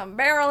sailors come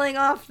barreling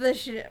off the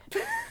ship.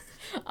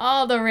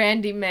 All the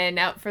randy men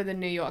out for the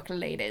New York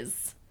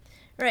ladies.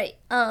 Right.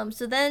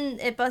 So then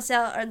it busts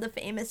out the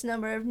famous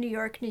number of New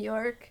York, New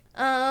York.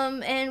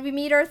 And we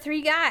meet our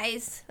 3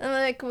 guys. And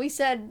like we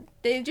said,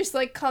 they just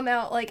like come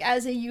out like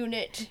as a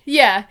unit.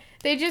 Yeah.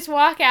 They just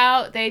walk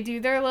out. They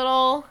do their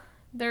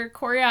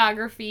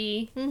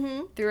choreography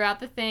throughout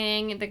the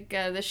thing.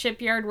 The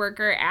shipyard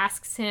worker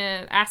asks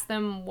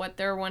them what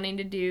they're wanting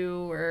to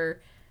do,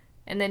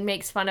 and then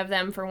makes fun of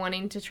them for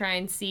wanting to try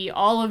and see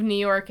all of New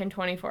York in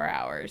 24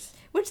 hours.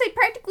 Which they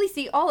practically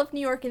see all of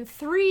New York in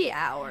 3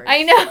 hours.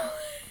 I know.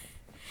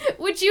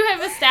 Which you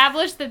have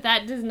established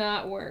that does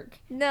not work.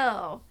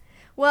 No.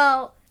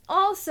 Well,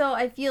 also,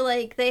 I feel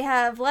like they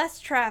have less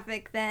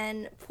traffic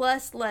then,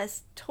 plus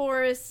less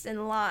tourists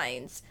and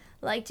lines.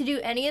 Like, to do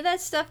any of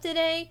that stuff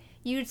today,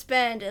 you'd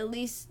spend at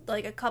least,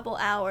 like, a couple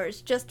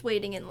hours just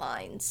waiting in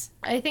lines.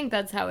 I think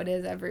that's how it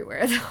is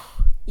everywhere,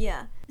 though.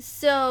 Yeah.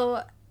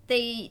 So...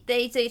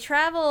 They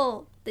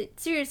travel,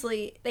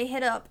 seriously, they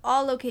hit up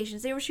all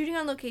locations. They were shooting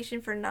on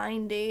location for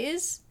 9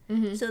 days,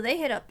 so they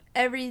hit up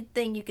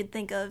everything you could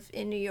think of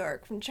in New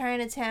York, from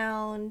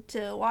Chinatown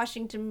to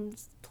Washington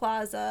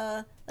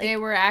Plaza. They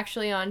were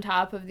actually on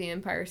top of the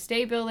Empire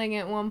State Building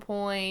at one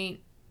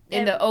point,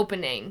 in the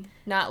opening,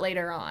 not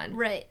later on.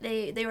 Right,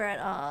 they were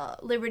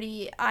at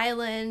Liberty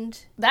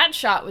Island. That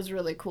shot was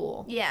really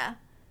cool. Yeah.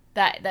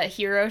 That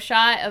hero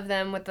shot of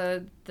them with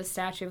the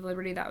Statue of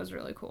Liberty, that was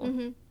really cool.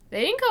 Mm-hmm.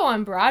 They didn't go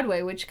on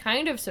Broadway, which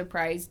kind of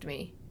surprised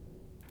me.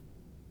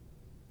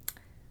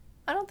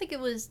 I don't think it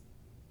was...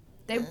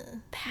 They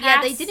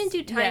didn't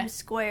do Times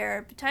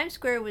Square. But Times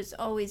Square was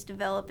always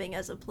developing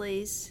as a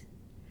place.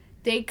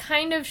 They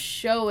kind of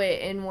show it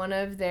in one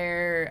of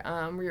their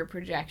rear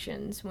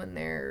projections when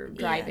they're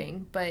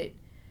driving. But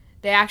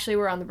they actually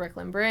were on the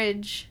Brooklyn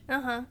Bridge.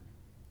 Uh-huh.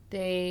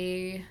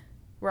 They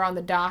were on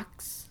the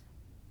docks.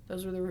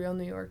 Those were the real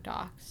New York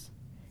docks.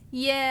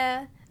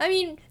 Yeah. I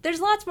mean,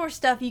 there's lots more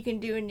stuff you can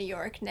do in New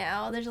York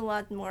now. There's a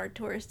lot more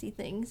touristy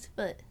things,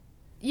 but...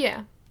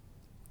 Yeah,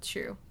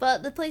 true.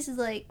 But the places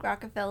like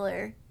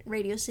Rockefeller,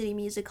 Radio City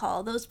Music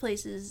Hall, those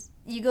places,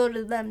 you go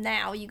to them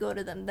now, you go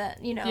to them then,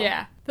 you know?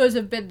 Yeah, those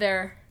have been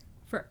there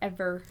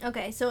forever.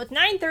 Okay, so it's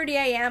 9:30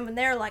 a.m. and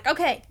they're like,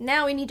 okay,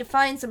 now we need to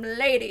find some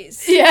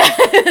ladies. Yeah,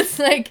 it's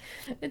like,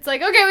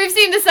 okay, we've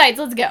seen the sights,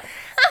 let's go.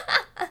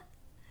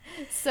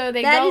 So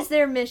that is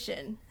their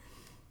mission.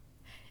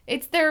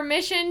 It's their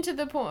mission to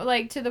the point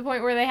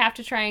where they have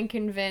to try and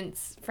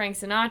convince Frank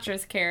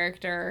Sinatra's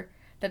character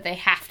that they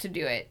have to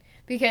do it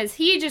because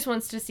he just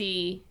wants to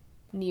see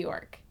New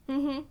York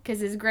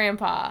because his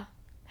grandpa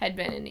had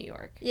been in New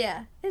York.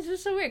 Yeah, it's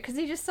just so weird because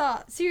they just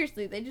saw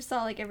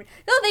like every.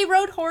 No, they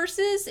rode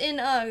horses in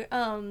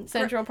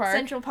Central Park.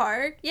 Central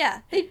Park.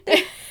 Yeah, they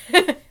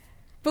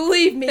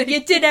believe me,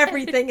 you did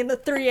everything in the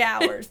 3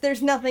 hours.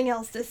 There's nothing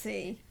else to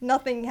see.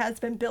 Nothing has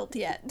been built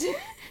yet.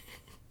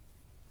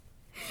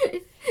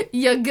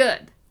 You're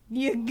good.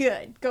 You're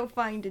good. Go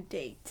find a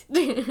date.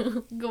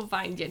 Go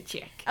find your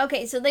chick.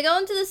 Okay, so they go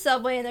into the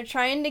subway and they're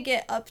trying to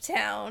get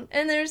uptown,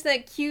 and there's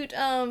that cute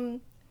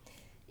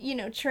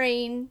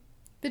train.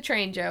 The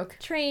train joke.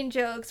 Train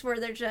jokes where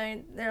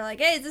they're like,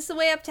 hey, is this the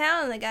way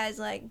uptown? And the guy's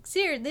like,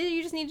 seriously,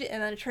 you just need to,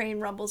 and then a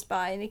train rumbles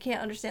by and he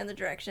can't understand the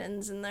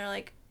directions, and they're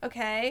like,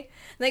 okay.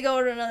 And they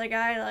go to another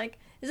guy, like,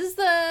 is this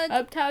the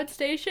Uptown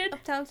Station?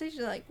 Uptown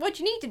Station? Like, what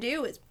you need to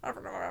do is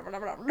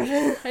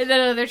And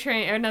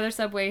then another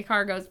subway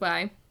car goes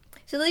by.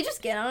 So they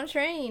just get on a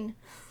train.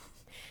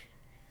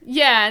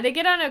 Yeah, they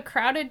get on a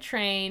crowded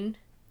train,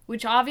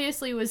 which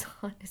obviously was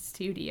on a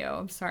studio.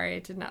 I'm sorry,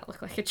 it did not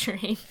look like a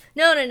train.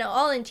 No,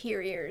 all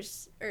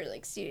interiors or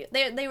like studio.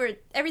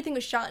 Everything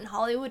was shot in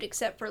Hollywood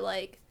except for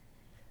like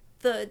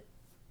the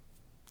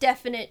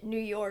definite New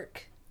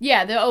York.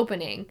 Yeah, the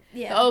opening.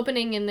 Yeah. The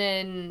opening and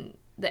then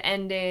the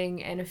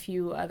ending and a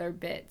few other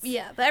bits.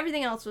 Yeah, but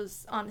everything else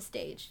was on a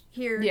stage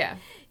here. Yeah.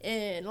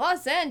 In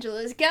Los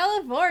Angeles,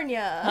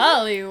 California.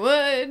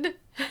 Hollywood.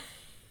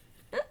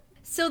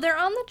 So they're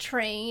on the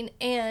train,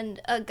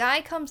 and a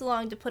guy comes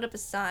along to put up a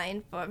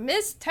sign for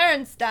Miss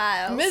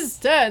Turnstiles. Miss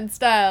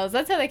Turnstiles.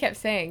 That's how they kept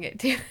saying it,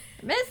 too.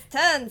 Miss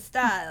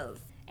Turnstiles.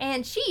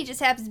 And she just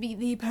happens to be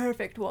the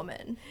perfect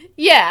woman.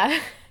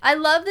 Yeah. I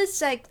love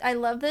this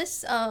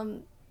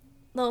little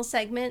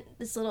segment,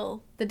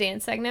 The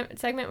dance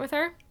segment with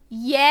her?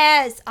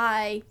 Yes,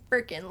 I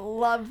freaking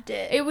loved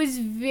it. It was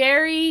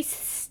very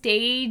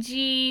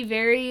stagey,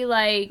 very,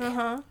 like,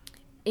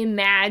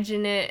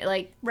 imagine it,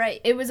 like, right.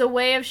 It was a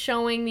way of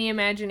showing the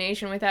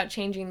imagination without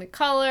changing the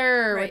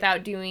color or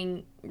without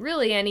doing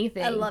really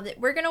anything. I loved it.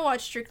 We're gonna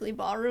watch Strictly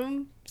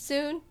Ballroom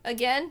soon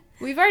again.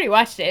 We've already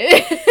watched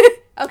it.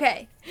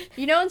 Okay,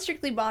 in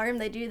Strictly Ballroom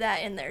they do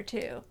that in there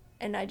too,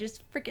 and I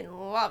just freaking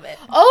love it.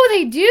 Oh,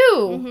 they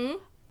do.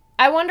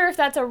 I wonder if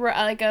that's a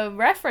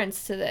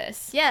reference to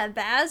this. Yeah,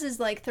 Baz is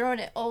like throwing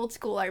it old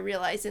school. I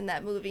realize in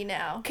that movie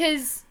now.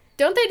 'Cause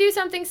don't they do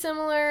something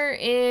similar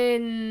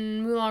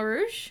in Moulin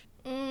Rouge?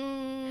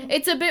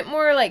 It's a bit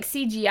more like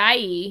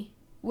CGI-y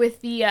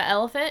with the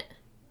elephant.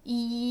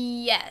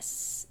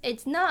 Yes.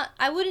 It's not,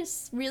 I wouldn't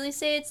really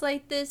say it's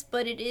like this,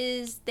 but it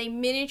is, they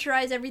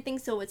miniaturize everything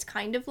so it's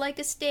kind of like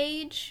a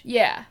stage.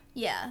 Yeah.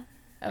 Yeah.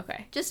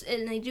 Okay.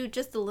 And they do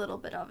just a little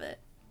bit of it.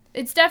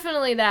 It's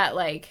definitely that,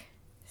 like,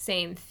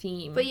 same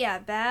theme. But yeah,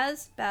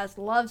 Baz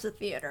loves the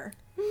theater.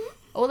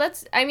 Well,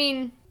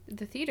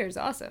 the theater's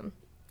awesome.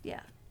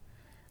 Yeah.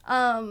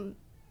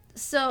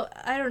 So,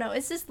 I don't know,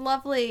 it's this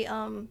lovely,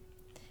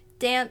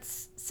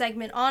 dance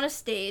segment on a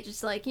stage.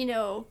 It's like,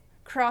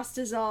 cross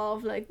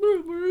dissolve, like,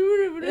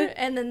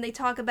 and then they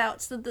talk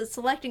about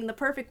selecting the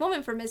perfect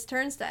woman for Miss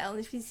Turnstile. And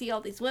if you see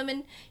all these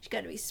women, she's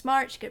got to be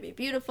smart, she's got to be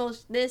beautiful,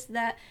 this,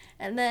 that,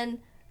 and then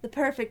the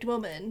perfect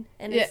woman,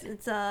 and it's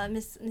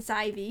Miss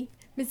Ivy.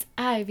 Miss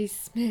Ivy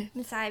Smith.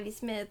 Miss Ivy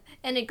Smith.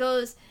 And it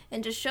goes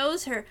and just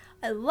shows her.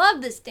 I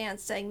love this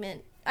dance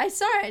segment. I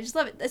just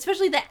love it.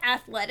 Especially the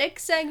athletic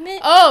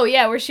segment. Oh,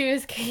 yeah, where she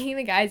was kicking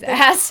the guy's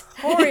ass.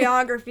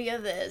 Choreography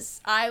of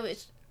this. I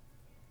was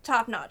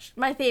top notch.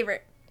 My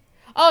favorite.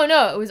 Oh,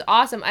 no, it was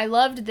awesome. I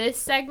loved this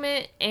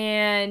segment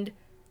and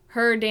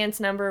her dance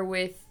number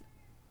with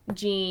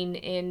Jean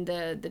in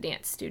the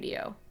dance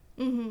studio.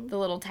 Mm-hmm. The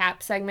little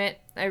tap segment.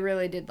 I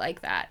really did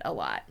like that a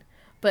lot.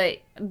 But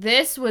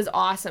this was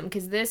awesome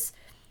because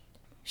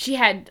she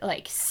had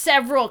like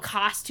several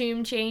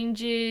costume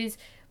changes,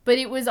 but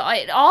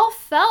it all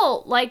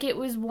felt like it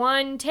was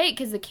one take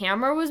because the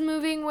camera was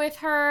moving with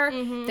her.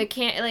 Mm-hmm.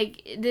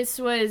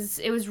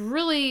 It was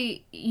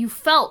really, you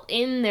felt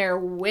in there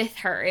with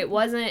her. It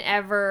wasn't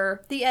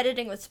ever. The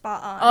editing was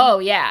spot on. Oh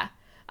yeah,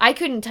 I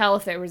couldn't tell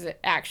if there was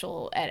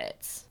actual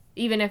edits.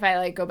 Even if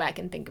I go back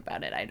and think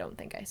about it, I don't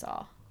think I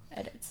saw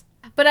edits.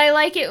 But I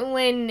like it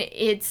when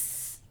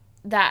it's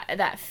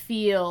that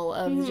feel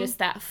of just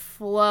that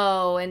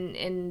flow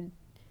and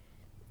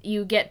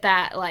you get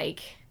that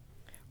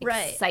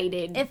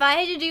excited. If I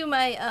had to do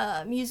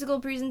my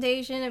musical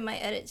presentation in my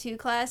Edit 2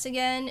 class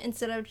again,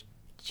 instead of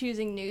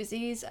choosing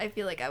Newsies, I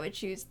feel like I would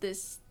choose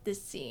this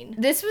scene.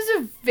 This was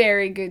a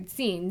very good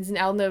scene.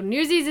 Now, though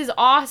Newsies is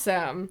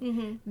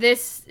awesome,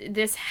 this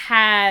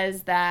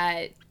has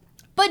that.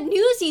 But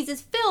Newsies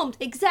is filmed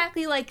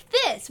exactly like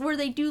this, where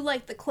they do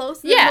the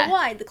close and the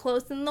wide, the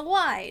close and the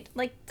wide.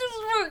 This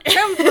is where it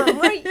comes from,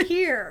 right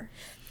here.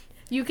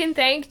 You can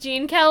thank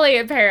Gene Kelly,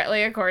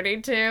 apparently,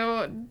 according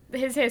to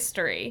his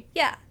history.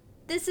 Yeah.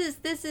 This is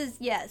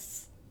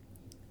yes.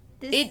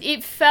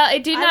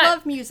 I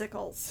love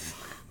musicals.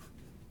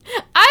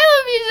 I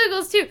love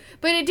musicals, too,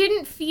 but it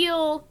didn't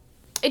feel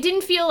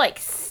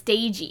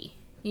stagey.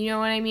 You know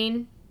what I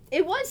mean?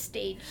 It was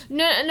staged.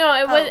 No, it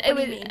was. What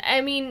do you mean?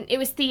 I mean, it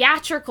was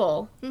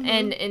theatrical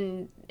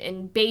and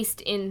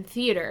based in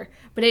theater,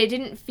 but it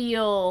didn't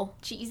feel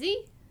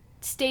Cheesy?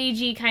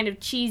 stagey, kind of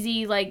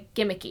cheesy, like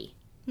gimmicky.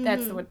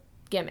 That's the word,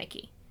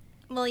 gimmicky.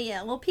 Well,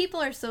 yeah. Well,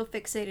 people are so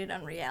fixated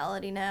on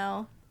reality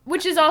now.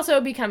 Which is also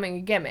becoming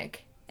a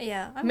gimmick.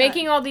 Yeah.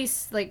 Making all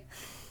these, like,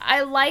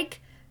 I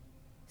like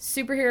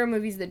superhero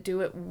movies that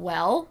do it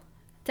well,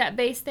 that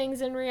base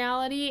things in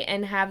reality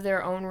and have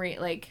their own,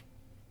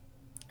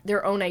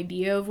 their own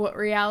idea of what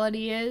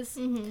reality is.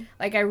 Mm-hmm.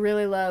 Like, I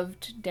really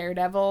loved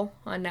Daredevil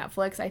on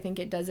Netflix. I think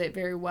it does it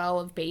very well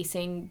of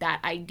basing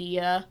that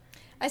idea.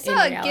 I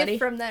saw a GIF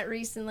from that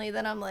recently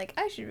that I'm like,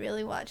 I should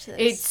really watch this.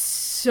 It's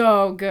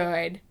so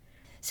good.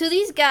 So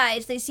these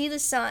guys, they see the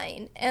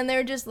sign, and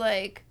they're just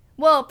like,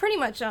 well, pretty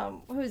much,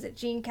 who is it,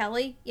 Gene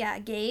Kelly? Yeah,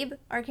 Gabe,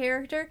 our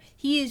character.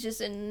 He is just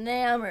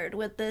enamored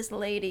with this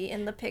lady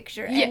in the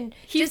picture. Yeah, and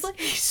he's just like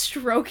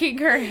stroking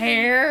her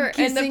hair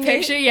in the kissing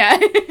picture, it. yeah.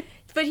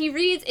 But he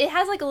reads, it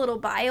has like a little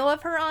bio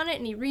of her on it,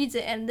 and he reads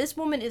it, and this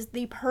woman is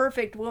the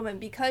perfect woman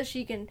because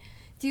she can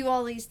do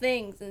all these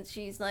things, and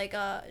she's like,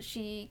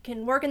 she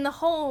can work in the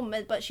home,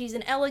 but she's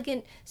an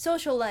elegant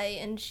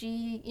socialite, and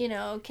she, you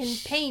know, can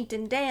paint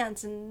and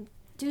dance and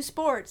do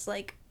sports,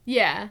 like,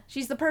 Yeah.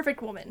 she's the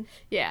perfect woman.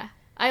 Yeah.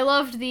 I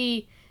loved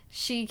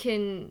she's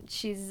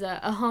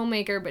a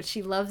homemaker, but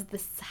she loves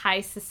this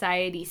high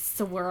society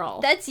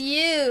swirl. That's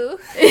you.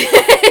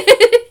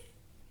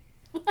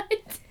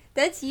 What?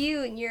 That's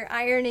you and your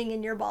ironing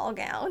in your ball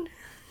gown.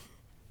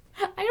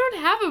 I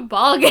don't have a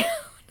ball gown.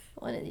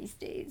 One of these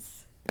days.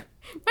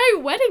 My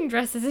wedding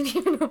dress isn't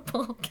even a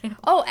ball gown.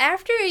 Oh,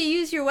 after you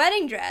use your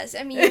wedding dress,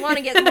 I mean, you want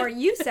to get more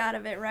use out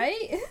of it,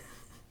 right?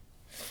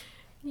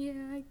 Yeah,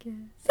 I guess.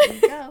 There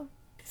you go.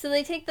 So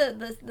they take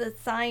the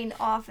sign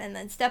off and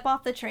then step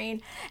off the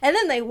train, and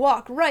then they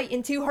walk right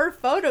into her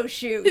photo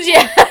shoot.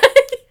 Yeah.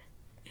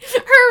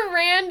 Her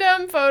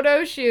random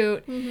photo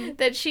shoot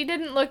that she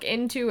didn't look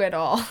into at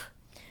all.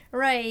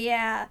 Right,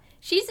 yeah.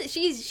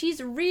 She's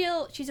a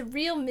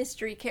real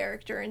mystery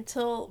character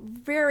until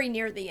very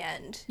near the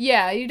end.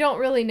 Yeah, you don't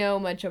really know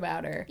much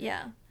about her.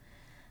 Yeah.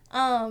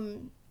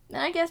 And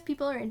I guess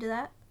people are into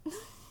that.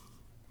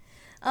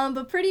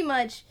 But pretty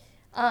much,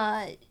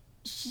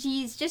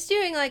 she's just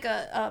doing like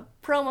a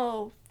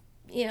promo,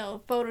 you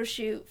know, photo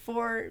shoot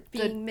for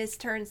being Miss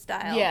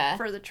Turnstile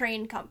for the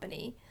train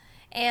company.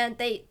 And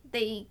the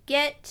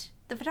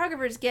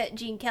photographers get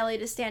Gene Kelly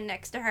to stand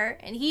next to her,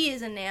 and he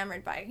is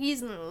enamored by her.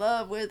 He's in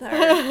love with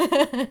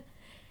her.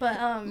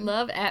 But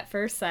love at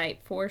first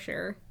sight for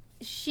sure.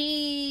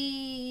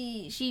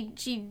 She's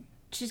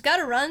got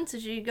to run, so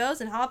she goes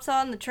and hops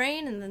on the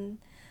train, and then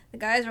the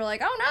guys are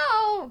like, "Oh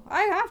no,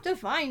 I have to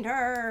find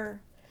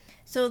her."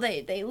 So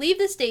they leave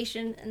the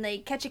station and they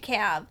catch a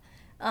cab.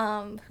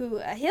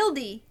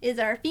 Hildy is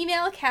our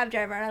female cab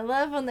driver, and I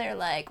love when they're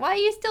like, "Why are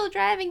you still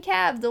driving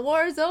cabs? The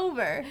war's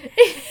over."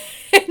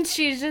 And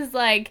she's just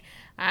like,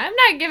 "I'm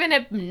not giving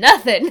up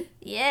nothing."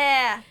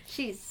 Yeah,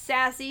 she's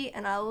sassy,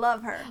 and I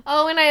love her.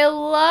 Oh, and I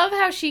love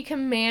how she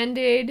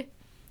commanded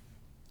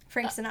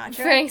Frank Sinatra.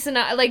 Frank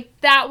Sinatra, like,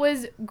 that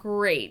was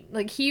great.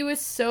 Like, he was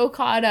so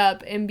caught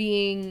up in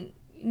being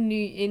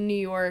in New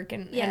York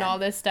and all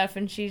this stuff,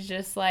 and she's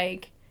just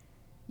like,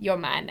 "You're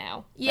mine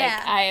now."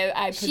 Yeah. Like,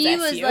 I possess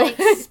you. She was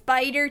like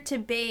spider to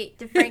bait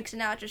to Frank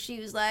Sinatra. She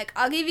was like,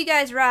 "I'll give you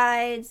guys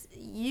rides.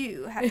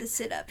 You have to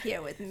sit up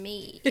here with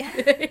me."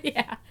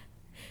 Yeah.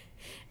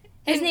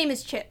 His name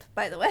is Chip,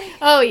 by the way.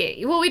 Oh,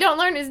 yeah. Well, we don't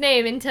learn his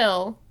name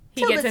until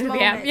he gets into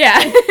the app. moment.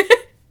 Yeah.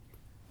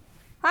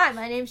 Hi,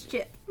 my name's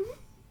Chip.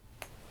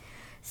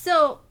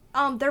 So,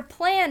 their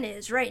plan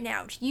is right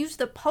now to use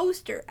the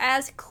poster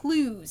as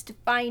clues to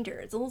find her.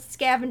 It's a little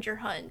scavenger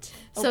hunt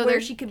of where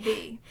she could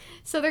be.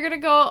 So they're going to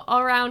go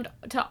around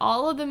to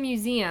all of the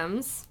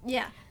museums.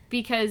 Yeah.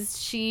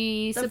 Because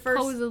she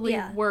supposedly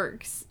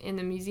works in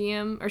the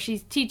museum, or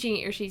she's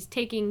teaching, or she's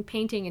taking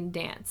painting and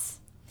dance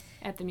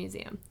at the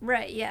museum.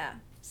 Right, yeah.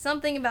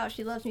 Something about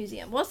she loves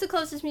museum. What's the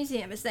closest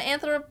museum? It's the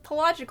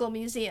Anthropological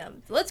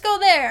Museum. Let's go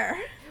there.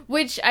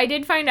 Which I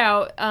did find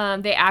out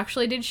they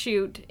actually did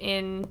shoot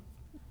in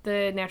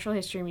the Natural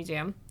History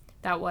Museum.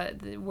 That was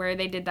where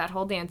they did that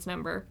whole dance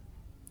number.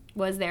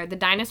 Was there. The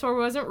dinosaur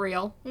wasn't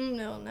real.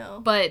 No.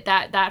 But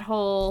that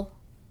whole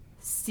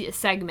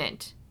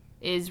segment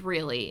is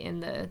really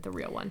in the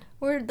real one.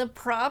 Were the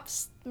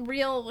props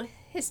real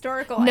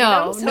historical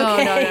items?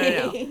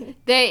 No.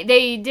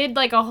 They did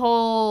like a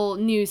whole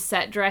new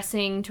set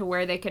dressing to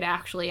where they could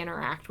actually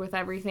interact with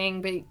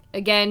everything. But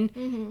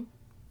again,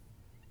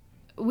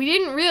 we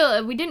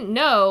didn't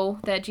know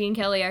that Gene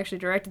Kelly actually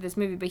directed this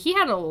movie, but he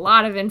had a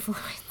lot of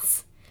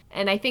influence.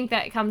 And I think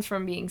that comes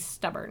from being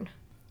stubborn.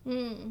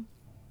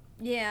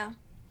 Yeah.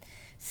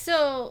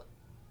 So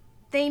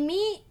they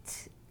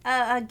meet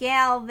a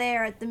gal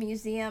there at the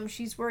museum.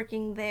 She's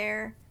working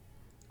there.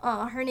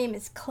 Her name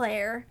is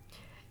Claire.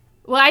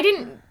 Well,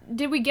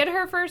 did we get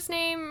her first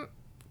name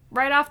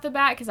right off the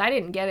bat? Because I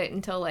didn't get it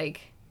until,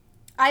 like,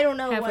 I don't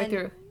know halfway when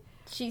through.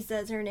 She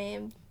says her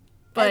name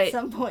but at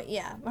some point.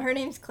 Yeah, her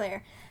name's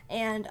Claire.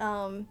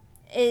 And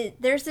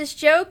there's this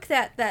joke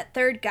that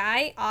third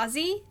guy,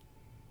 Ozzy,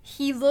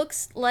 he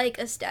looks like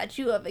a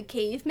statue of a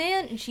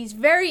caveman, and she's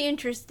very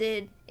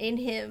interested in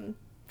him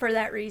for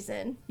that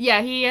reason.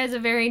 Yeah, he has a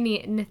very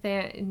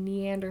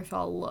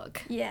Neanderthal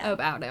look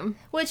about him.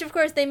 Which, of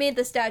course, they made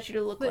the statue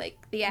to look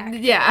like the actor.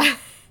 Yeah.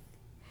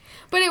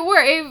 But it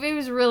worked. It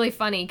was really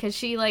funny, because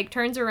she, like,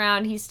 turns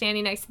around, he's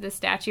standing next to the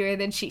statue,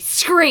 and then she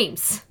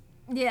screams.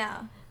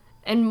 Yeah.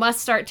 And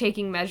must start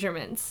taking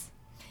measurements.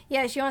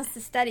 Yeah, she wants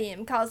to study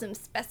him, calls him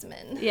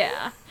specimen.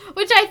 Yeah.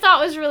 Which I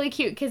thought was really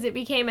cute, because it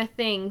became a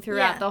thing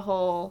throughout the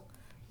whole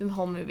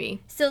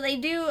movie. So they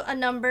do a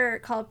number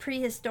called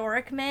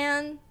Prehistoric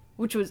Man.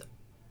 Which was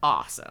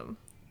awesome.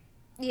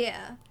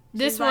 Yeah.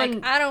 This She's one...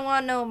 like, I don't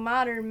want no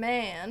modern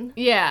man.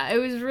 Yeah, it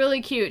was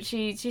really cute.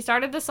 She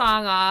started the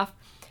song off,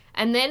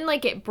 and then,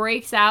 like, it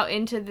breaks out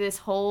into this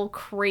whole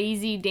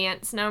crazy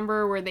dance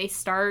number where they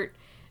start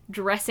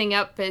dressing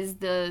up as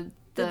the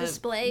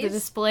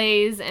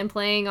displays and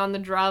playing on the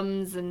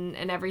drums and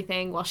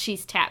everything while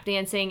she's tap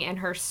dancing, and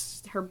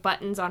her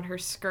buttons on her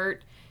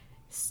skirt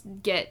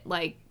get,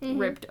 like,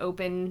 ripped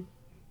open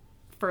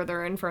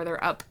further and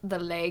further up the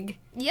leg.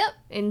 Yep.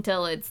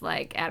 Until it's,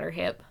 like, at her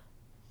hip.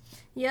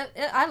 Yep.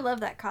 I love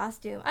that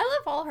costume. I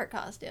love all her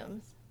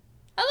costumes.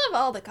 I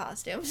love all the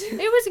costumes. It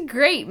was a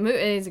great movie.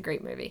 It is a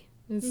great movie.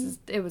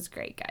 It was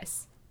great,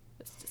 guys.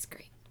 It was just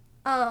great.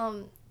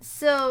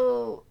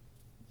 So...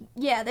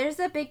 yeah, there's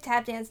that big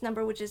tap dance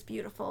number, which is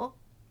beautiful.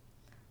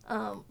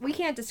 We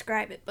can't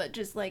describe it, but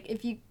just, like,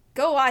 if you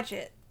go watch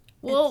it.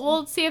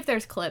 We'll see if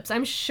there's clips.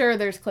 I'm sure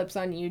there's clips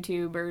on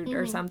YouTube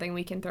or something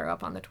we can throw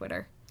up on the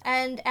Twitter.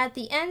 And at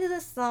the end of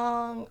the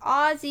song,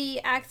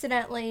 Ozzy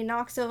accidentally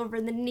knocks over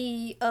the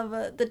knee of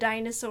the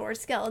dinosaur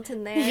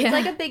skeleton there. Yeah. It's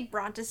like a big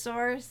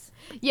brontosaurus.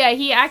 Yeah,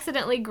 he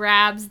accidentally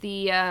grabs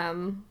the,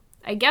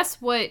 I guess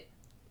what...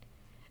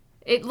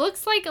 it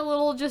looks like a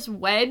little just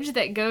wedge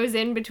that goes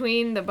in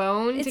between the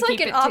bone. It's like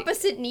an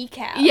opposite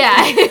kneecap. Yeah,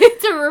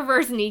 it's a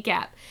reverse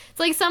kneecap. It's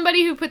like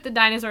somebody who put the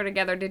dinosaur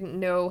together didn't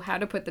know how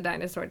to put the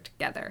dinosaur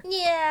together.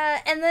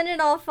 Yeah, and then it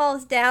all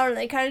falls down and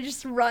they kind of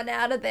just run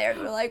out of there.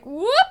 They're like,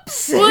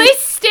 whoops! Well, they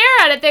stare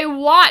at it. They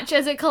watch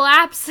as it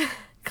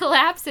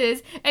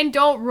collapses and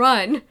don't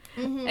run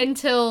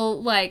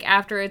until, like,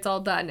 after it's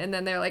all done. And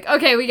then they're like,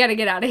 okay, we gotta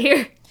get out of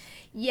here.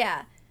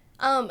 Yeah.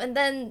 And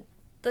then...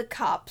 the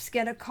cops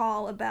get a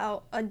call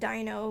about a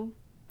dino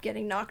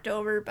getting knocked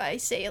over by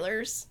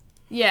sailors.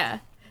 Yeah,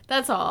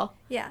 that's all.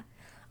 Yeah.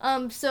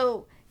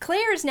 So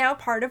Claire is now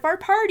part of our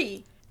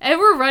party. And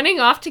we're running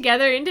off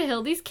together into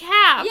Hildy's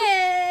cab.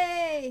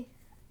 Yay!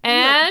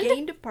 And we have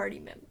gained a party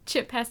member.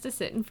 Chip has to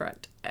sit in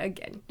front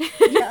again.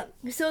 Yeah.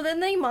 So then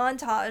they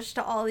montage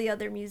to all the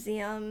other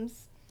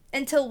museums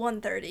until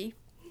 1:30.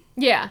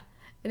 Yeah.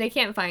 They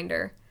can't find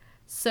her.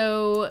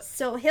 So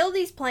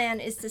Hildy's plan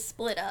is to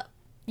split up.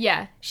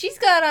 Yeah. She's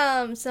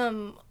got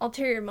some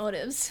ulterior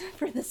motives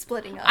for the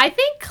splitting up. I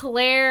think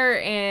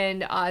Claire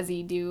and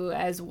Ozzy do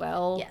as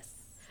well. Yes.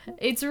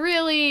 It's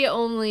really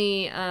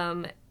only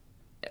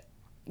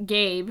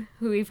Gabe,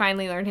 who we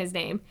finally learned his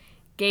name,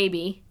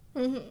 Gaby,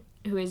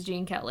 who is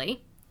Gene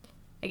Kelly.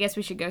 I guess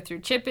we should go through.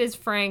 Chip is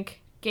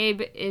Frank,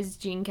 Gabe is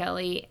Gene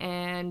Kelly,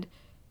 and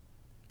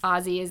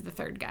Ozzy is the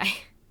third guy.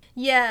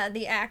 Yeah,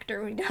 the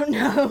actor we don't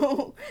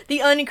know. The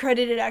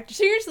uncredited actor.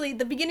 Seriously,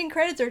 the beginning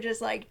credits are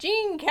just like,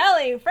 Gene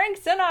Kelly, Frank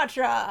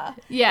Sinatra.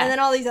 Yeah. And then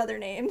all these other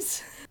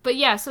names. But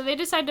yeah, so they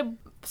decide to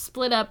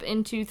split up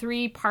into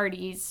 3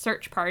 parties,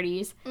 search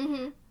parties,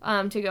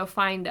 to go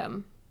find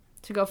them.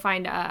 To go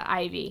find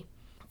Ivy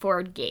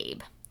for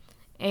Gabe.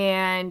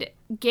 And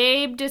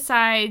Gabe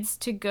decides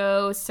to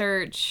go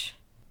search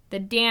the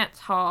dance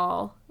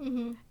hall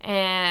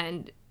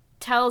and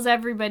tells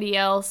everybody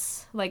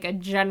else, like, a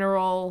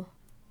general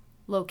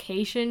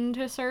location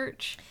to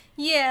search.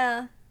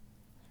 Yeah.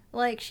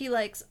 Like, she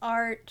likes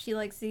art, she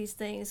likes these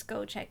things,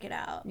 go check it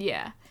out.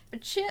 Yeah.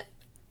 But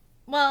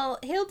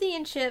Hildy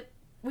and Chip,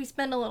 we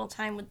spend a little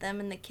time with them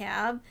in the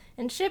cab,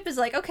 and Chip is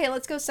like, okay,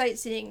 let's go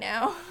sightseeing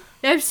now.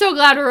 I'm so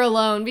glad we're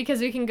alone, because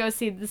we can go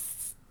see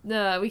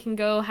we can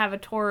go have a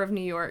tour of New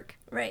York.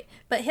 Right.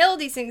 But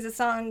Hildy sings a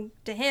song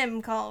to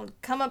him called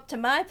Come Up to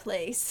My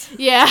Place.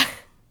 Yeah.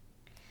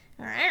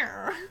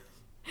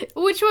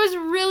 Which was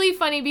really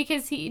funny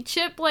because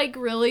Chip, like,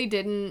 really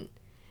didn't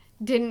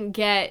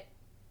get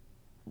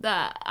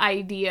the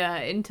idea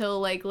until,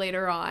 like,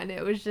 later on.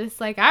 It was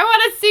just like, I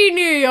want to see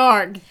New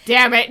York,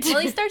 damn it. Well,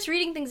 he starts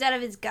reading things out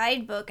of his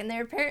guidebook, and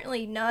they're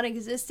apparently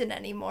non-existent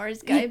anymore.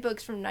 His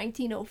guidebook's from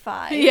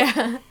 1905.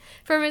 Yeah,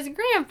 from his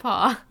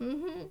grandpa.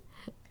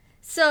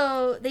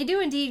 So, they do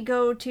indeed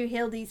go to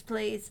Hildy's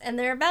place, and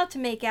they're about to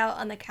make out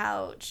on the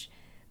couch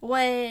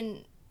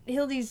when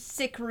Hildy's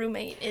sick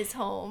roommate is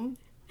home.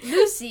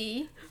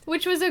 Lucy.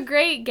 Which was a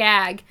great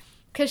gag,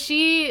 because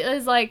she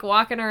is, like,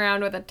 walking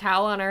around with a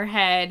towel on her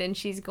head, and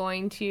she's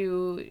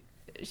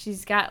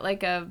got,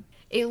 like,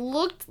 it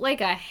looked like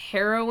a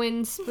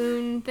heroin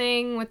spoon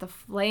thing with a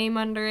flame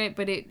under it,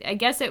 but I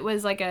guess it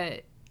was,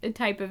 like, a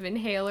type of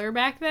inhaler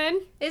back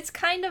then? It's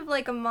kind of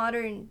like a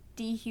modern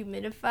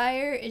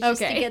dehumidifier. It's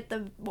just to get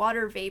the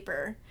water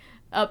vapor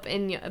up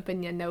in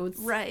your nose.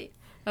 Right.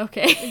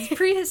 Okay. It's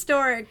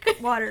prehistoric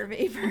water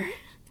vapor.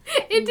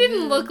 It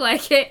didn't look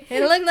like it.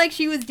 It looked like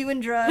she was doing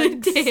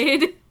drugs. It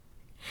did.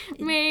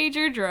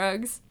 Major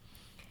drugs.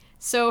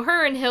 So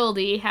her and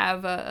Hildy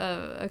have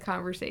a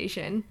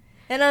conversation.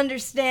 An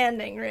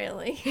understanding,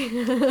 really.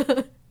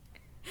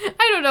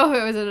 I don't know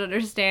if it was an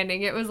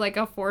understanding. It was like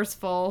a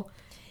forceful,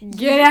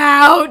 get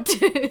out!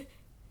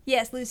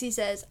 Yes, Lucy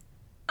says,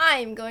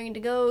 I'm going to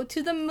go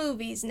to the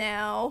movies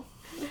now.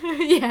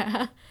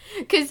 Yeah.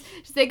 Because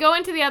they go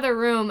into the other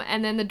room,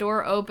 and then the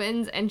door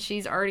opens, and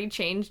she's already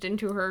changed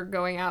into her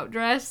going out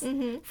dress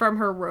from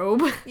her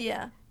robe.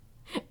 Yeah.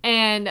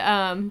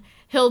 And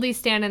Hildy's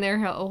standing there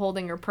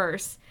holding her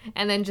purse,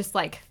 and then just,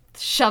 like,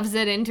 shoves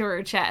it into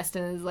her chest,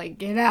 and is like,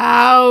 get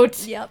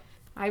out! Yep.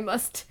 I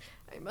must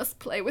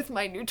play with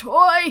my new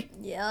toy!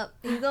 Yep.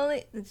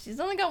 She's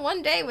only got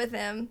one day with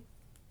him.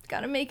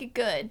 Gotta make it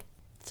good.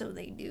 So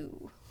they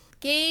do.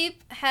 Gabe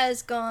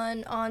has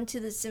gone on to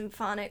the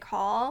symphonic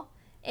hall,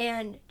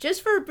 and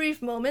just for a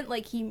brief moment,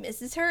 like, he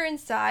misses her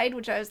inside,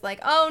 which I was like,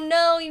 oh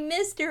no, he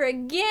missed her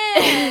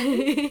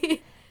again!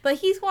 But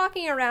he's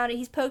walking around and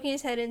he's poking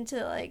his head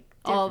into, like,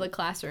 all the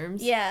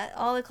classrooms. Yeah,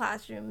 all the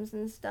classrooms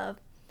and stuff.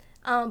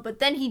 But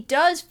then he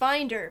does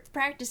find her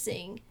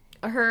practicing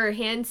her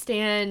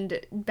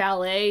handstand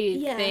ballet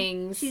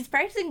things. She's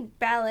practicing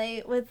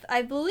ballet with,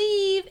 I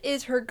believe,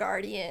 is her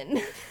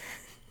guardian.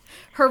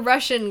 Her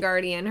Russian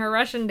guardian, her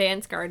Russian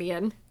dance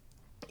guardian.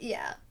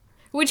 Yeah.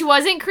 Which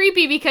wasn't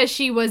creepy because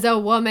she was a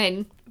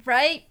woman.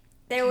 Right?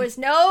 There was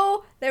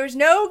no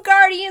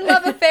guardian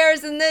love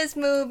affairs in this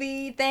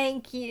movie.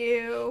 Thank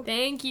you.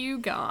 Thank you,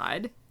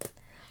 God.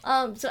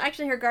 So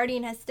actually her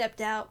guardian has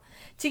stepped out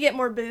to get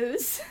more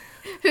booze.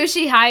 Who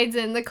she hides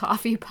in the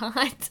coffee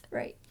pot.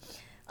 Right.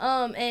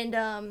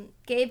 And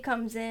Gabe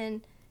comes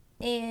in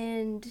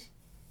and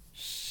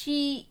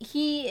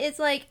he is,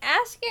 like,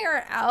 asking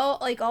her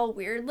out, like, all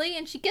weirdly,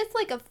 and she gets,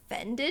 like,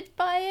 offended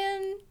by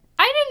him.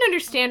 I didn't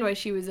understand why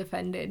she was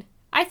offended.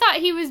 I thought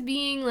he was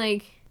being,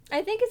 like...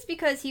 I think it's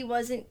because he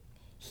was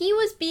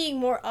being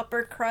more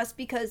upper crust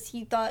because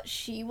he thought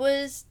she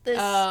was this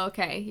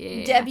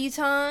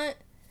debutante,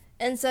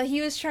 and so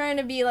he was trying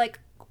to be, like,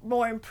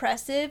 more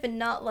impressive and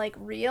not, like,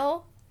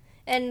 real.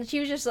 And she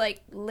was just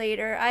like,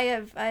 later,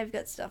 I've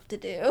got stuff to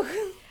do.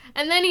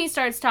 And then he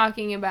starts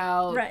talking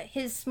about... Right,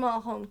 his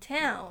small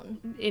hometown.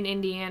 In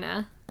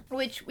Indiana.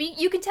 Which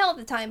you can tell at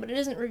the time, but it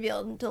isn't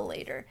revealed until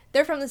later.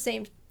 They're from the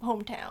same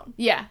hometown.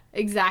 Yeah,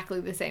 exactly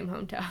the same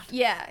hometown.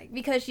 Yeah,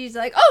 because she's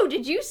like, oh,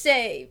 did you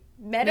say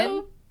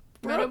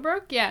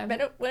Meadowbrook? Yeah.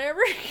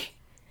 Whatever.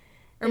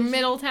 Or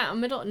Middletown.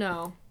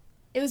 No.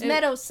 It was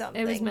Meadow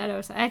something. It was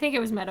Meadow. I think it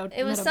was Meadow.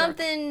 It was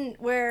something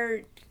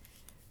where...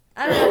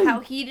 I don't know how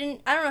he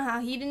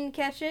didn't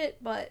catch it,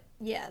 but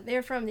yeah,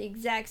 they're from the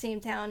exact same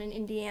town in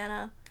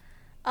Indiana.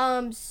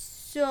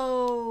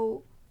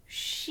 So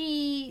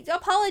she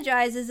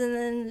apologizes and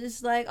then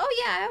is like,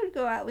 oh yeah, I would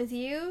go out with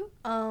you.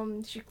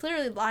 She's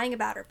clearly lying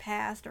about her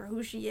past or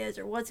who she is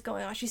or what's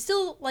going on. She's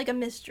still like a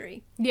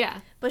mystery.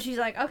 Yeah. But she's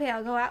like, okay,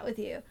 I'll go out with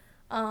you.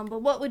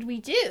 But what would we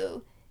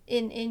do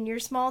in your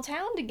small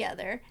town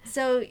together?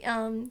 So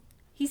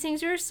he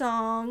sings her a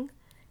song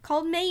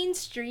called Main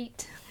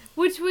Street.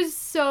 Which was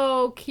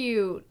so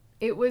cute.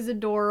 It was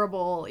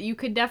adorable. You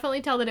could definitely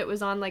tell that it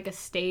was on, like, a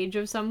stage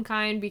of some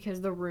kind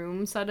because the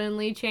room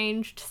suddenly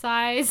changed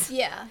size.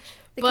 Yeah.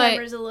 The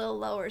camera's a little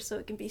lower so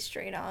it can be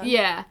straight on.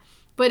 Yeah.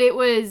 But it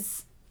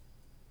was...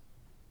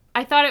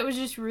 I thought it was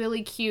just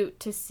really cute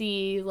to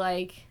see,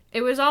 like...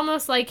 It was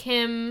almost like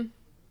him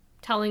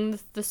telling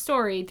the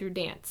story through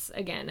dance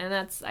again.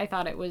 And I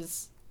thought it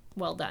was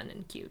well done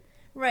and cute.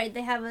 Right.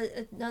 They have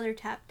another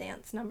tap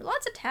dance number.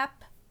 Lots of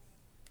tap.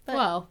 But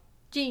well...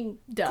 Jean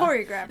duh.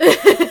 Choreographed.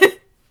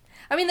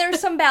 I mean, there was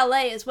some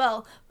ballet as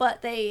well,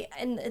 but they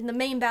in the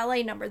main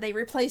ballet number they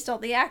replaced all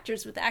the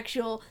actors with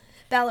actual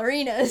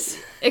ballerinas.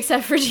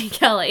 Except for Gene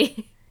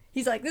Kelly.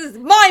 He's like, "This is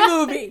my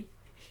movie.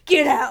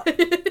 Get out.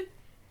 We're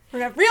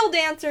gonna have real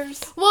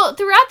dancers." Well,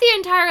 throughout the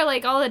entire,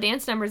 like, all the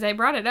dance numbers, I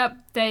brought it up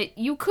that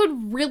you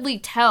could really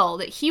tell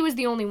that he was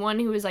the only one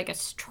who was, like, a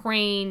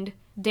trained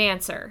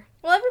dancer.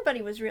 Well,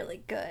 everybody was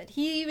really good.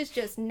 He was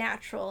just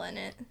natural in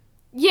it.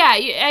 Yeah,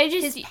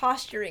 his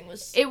posturing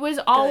was it was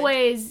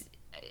always,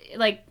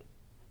 like,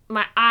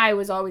 my eye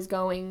was always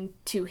going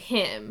to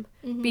him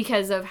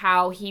because of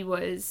how he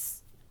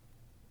was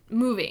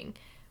moving.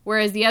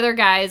 Whereas the other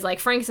guys, like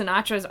Frank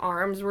Sinatra's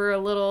arms were a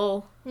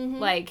little,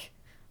 like,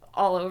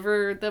 all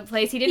over the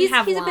place. He didn't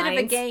have lines. He's a bit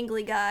of a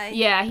gangly guy.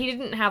 Yeah, he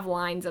didn't have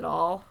lines at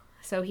all.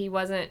 So he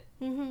wasn't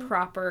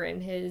proper in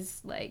his,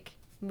 like,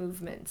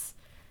 movements.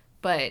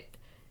 But,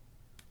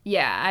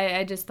 yeah,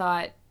 I just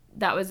thought...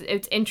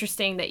 it's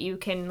interesting that you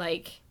can,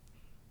 like,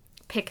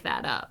 pick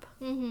that up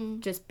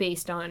just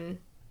based on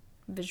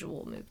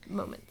visual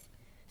moments.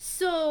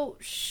 So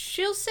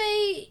she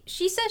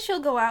says she'll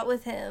go out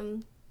with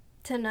him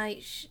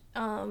tonight.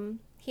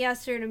 He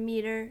asked her to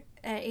meet her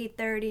at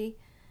 8:30.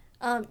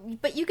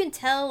 But you can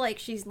tell, like,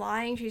 she's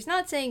lying. She's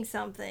not saying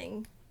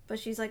something. But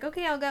she's like,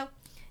 okay, I'll go.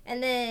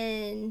 And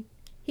then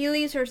he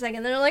leaves for a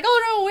second. Then they're like,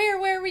 oh no,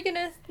 where are we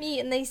gonna meet?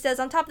 And then he says,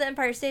 on top of the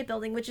Empire State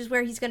Building, which is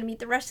where he's gonna meet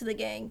the rest of the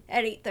gang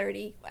at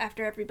 8:30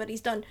 after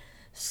everybody's done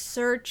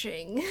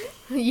searching.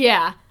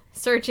 Yeah.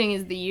 Searching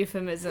is the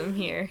euphemism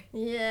here.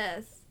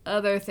 Yes.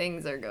 Other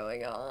things are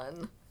going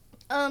on.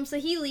 So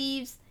he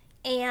leaves,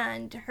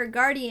 and her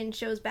guardian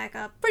shows back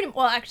up.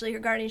 Her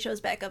guardian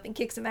shows back up and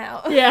kicks him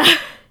out. Yeah.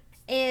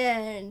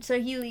 And so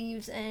he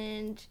leaves,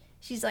 and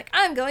she's like,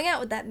 I'm going out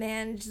with that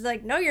man. And she's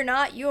like, no, you're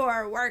not.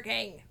 You're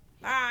working.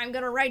 I'm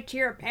going to write to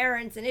your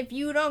parents, and if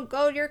you don't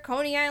go to your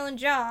Coney Island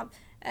job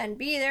and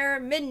be there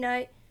at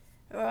midnight,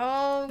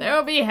 oh...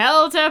 There'll be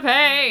hell to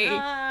pay.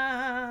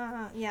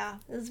 Yeah.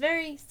 It was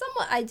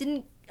I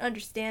didn't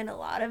understand a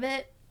lot of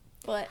it,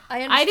 but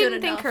I understood I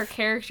didn't enough. think her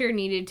character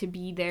needed to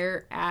be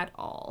there at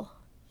all.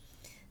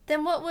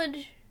 Then what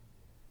would...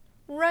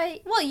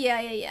 Right. Well,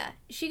 yeah.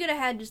 She could have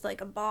had just,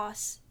 like, a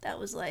boss that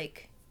was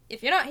like,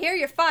 if you're not here,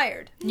 you're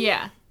fired.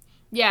 Yeah.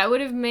 Yeah, it would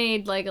have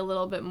made, like, a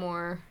little bit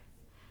more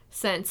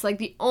sense. Like,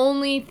 the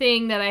only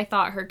thing that I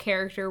thought her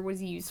character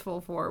was useful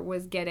for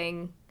was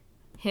getting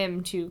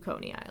him to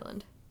Coney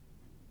Island.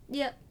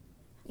 Yep.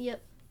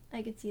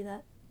 I could see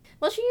that.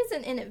 Well, she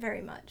isn't in it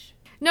very much.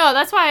 No,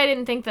 that's why I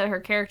didn't think that her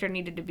character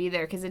needed to be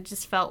there, because it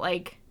just felt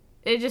like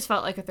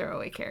a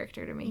throwaway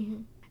character to me.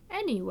 Mm-hmm.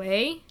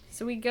 Anyway,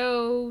 so we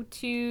go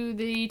to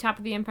the top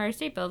of the Empire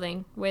State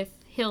Building with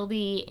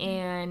Hildy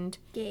and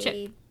Gabe.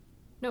 Chip.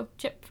 No,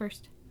 Chip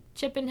first.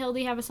 Chip and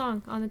Hildy have a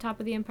song on the top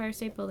of the Empire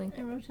State Building.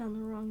 I wrote down the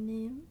wrong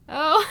name.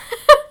 Oh.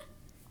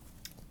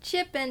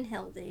 Chip and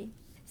Hildy.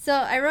 So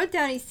I wrote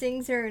down he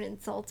sings her an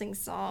insulting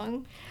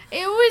song.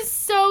 It was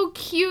so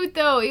cute,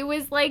 though. It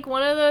was like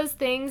one of those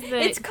things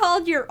that... It's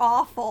called You're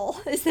Awful,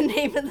 is the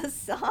name of the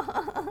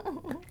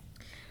song.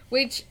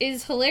 Which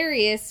is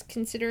hilarious,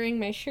 considering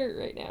my shirt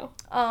right now.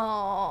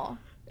 Oh,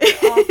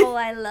 awful,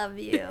 I love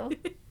you.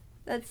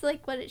 That's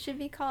like what it should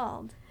be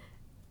called.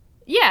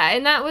 Yeah,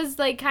 and that was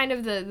like kind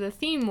of the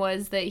theme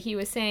was that he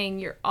was saying,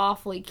 you're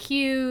awfully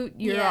cute,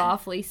 you're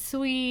awfully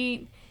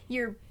sweet.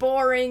 You're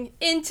boring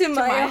into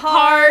my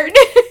heart.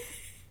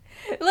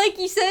 Like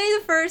you say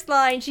the first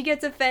line, she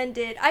gets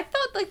offended. I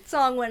felt like the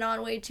song went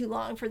on way too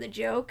long for the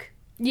joke.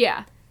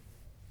 Yeah.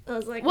 I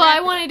was like, well,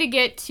 I wanted to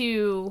get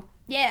to...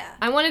 Yeah.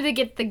 I wanted to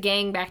get the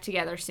gang back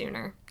together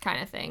sooner,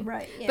 kind of thing.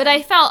 Right, yeah. But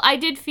I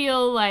did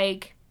feel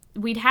like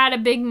we'd had a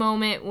big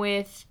moment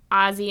with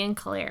Ozzy and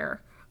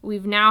Claire.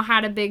 We've now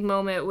had a big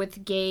moment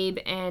with Gabe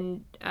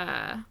and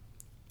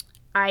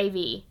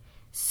Ivy.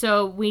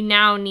 So we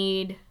now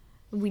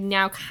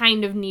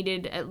kind of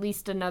needed at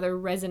least another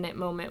resonant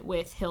moment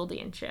with Hildy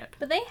and Chip.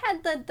 But they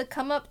had the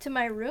Come Up to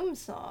My Room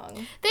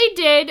song. They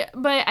did,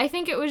 but I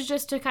think it was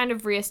just to kind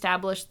of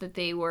reestablish that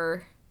they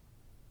were...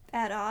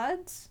 At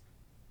odds?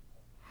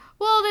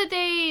 Well, that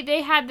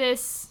they had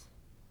this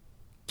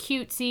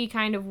cutesy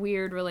kind of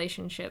weird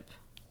relationship.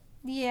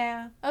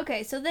 Yeah.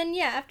 Okay, so then,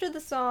 after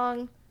the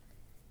song,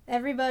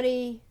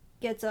 everybody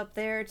gets up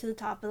there to the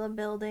top of the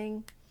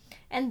building,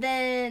 and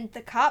then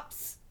the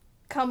cops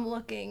come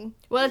looking.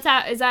 Well, is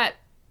that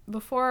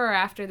before or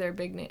after their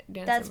big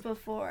dance? That's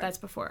before. That's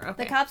before,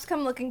 okay. The cops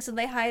come looking, so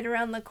they hide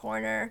around the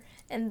corner,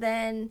 and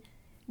then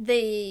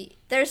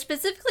they're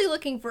specifically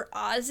looking for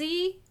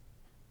Ozzy.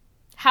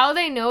 How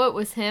they know it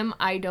was him,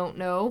 I don't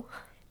know.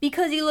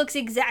 Because he looks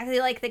exactly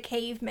like the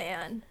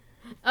caveman.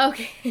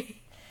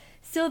 Okay.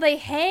 So they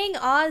hang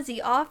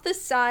Ozzy off the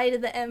side of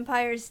the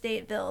Empire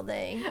State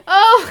Building.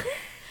 Oh!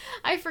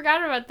 I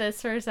forgot about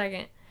this for a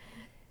second.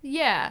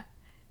 Yeah.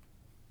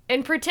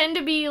 And pretend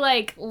to be,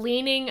 like,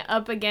 leaning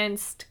up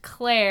against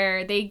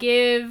Claire. They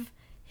give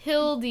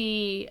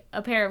Hildy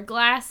a pair of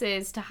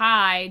glasses to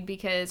hide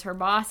because her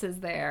boss is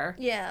there.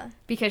 Yeah.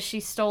 Because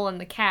she's stolen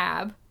the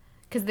cab.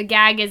 Because the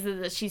gag is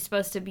that she's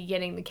supposed to be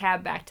getting the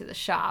cab back to the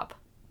shop.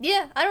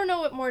 Yeah, I don't know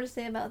what more to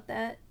say about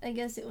that. I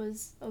guess it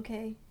was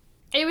okay.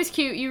 It was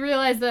cute. You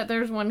realize that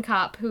there's one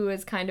cop who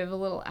is kind of a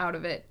little out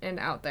of it and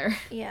out there.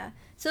 Yeah.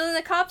 So then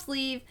the cops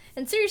leave.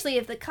 And seriously,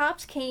 if the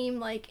cops came,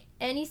 like,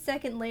 any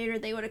second later,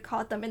 they would have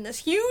caught them in this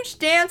huge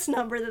dance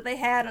number that they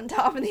had on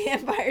top of the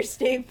Empire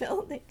State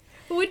Building.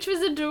 Which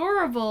was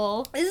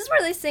adorable. This is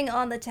where they sing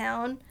On the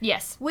Town.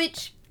 Yes.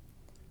 Which...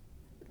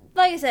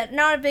 Like I said,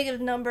 not a big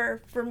of a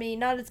number for me.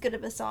 Not as good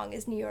of a song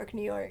as New York,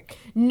 New York.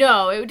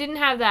 No, it didn't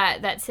have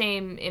that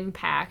same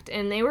impact.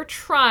 And they were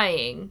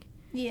trying.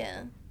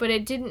 Yeah. But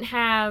it didn't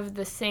have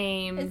the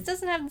same... It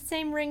doesn't have the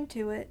same ring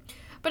to it.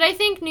 But I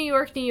think New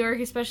York, New York,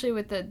 especially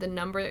with the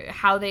number,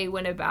 how they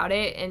went about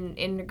it and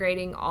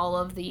integrating all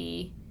of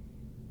the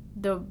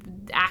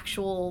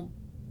actual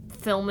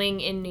filming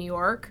in New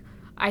York,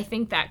 I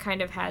think that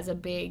kind of has a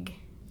big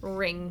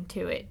ring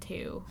to it,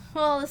 too.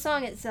 Well, the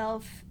song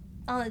itself...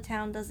 On the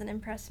Town doesn't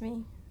impress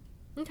me.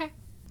 Okay.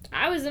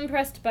 I was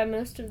impressed by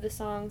most of the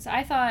songs.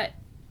 I thought...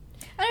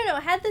 I don't know,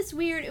 it had this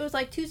weird... It was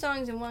like two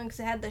songs in one because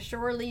it had the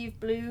Shore Leave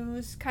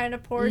Blues kind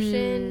of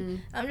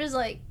portion. I'm just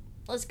like,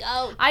 Let's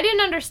go. I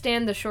didn't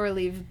understand the Shore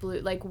Leaves Blue,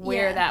 like,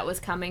 where that was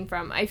coming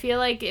from. I feel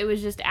like it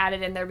was just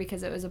added in there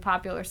because it was a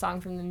popular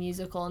song from the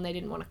musical and they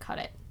didn't want to cut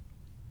it.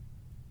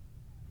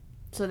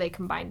 So they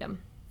combined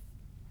them.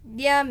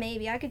 Yeah,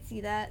 maybe. I could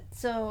see that.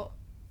 So,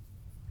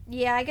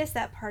 yeah, I guess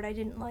that part I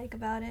didn't like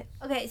about it.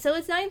 Okay, so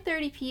it's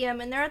 9:30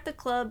 p.m. and they're at the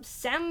club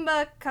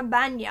Samba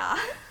Cabana.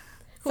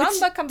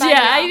 Samba Cabana.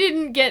 Yeah, I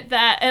didn't get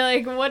that.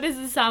 Like, what is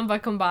the Samba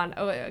Cabana?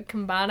 Oh,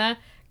 Cabana?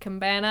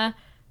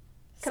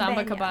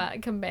 Samba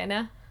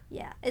Cabana?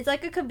 Yeah, it's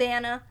like a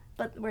cabana,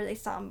 but where they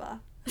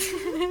samba.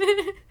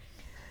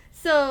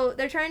 So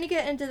they're trying to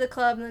get into the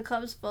club, and the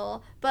club's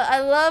full. But I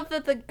love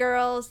that the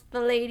girls, the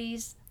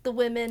ladies, the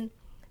women,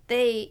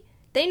 they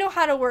know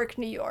how to work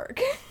New York.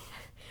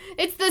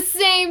 It's the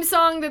same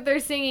song that they're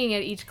singing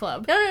at each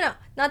club. No.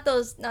 Not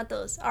those.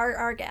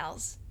 Our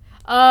gals.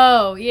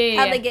 Oh,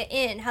 yeah. How they get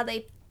in, how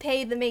they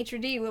pay the maitre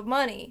d' with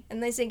money,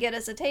 and they say, get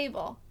us a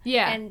table.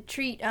 Yeah. And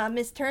treat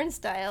Miss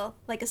Turnstile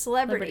like a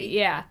celebrity.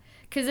 Yeah.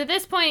 Because at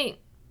this point,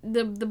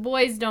 the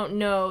boys don't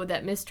know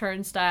that Miss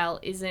Turnstile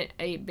isn't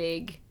a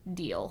big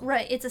deal.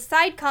 Right. It's a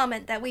side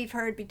comment that we've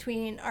heard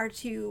between our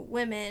two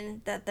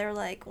women that they're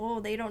like, oh,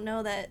 they don't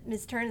know that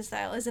Miss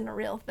Turnstile isn't a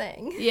real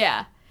thing.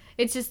 Yeah.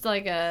 It's just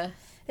like a...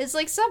 It's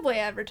like Subway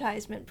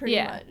advertisement,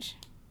 pretty much.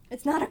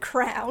 It's not a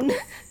crown.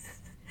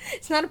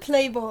 It's not a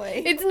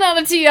Playboy. It's not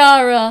a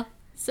tiara.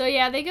 So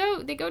yeah, they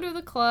go to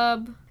the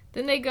club.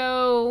 Then they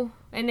go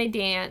and they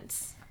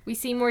dance. We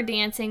see more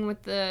dancing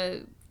with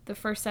the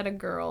first set of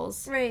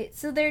girls. Right.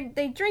 So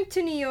they drink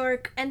to New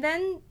York, and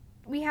then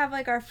we have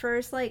like our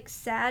first like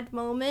sad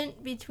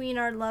moment between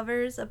our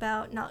lovers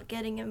about not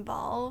getting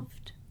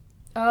involved.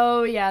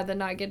 Oh yeah, the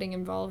not getting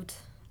involved.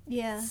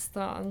 Yeah.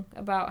 Song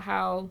about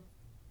how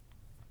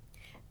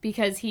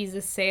because he's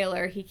a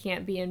sailor, he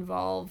can't be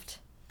involved.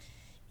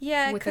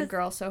 Yeah, with a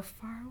girl so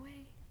far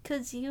away.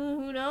 Because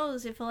who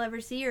knows if he'll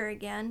ever see her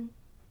again.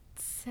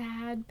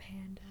 Sad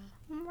panda.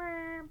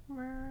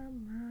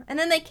 And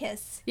then they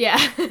kiss. Yeah.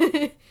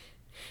 It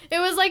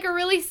was like a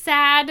really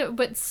sad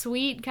but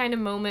sweet kind of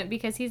moment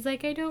because he's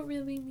like, I don't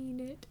really mean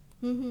it.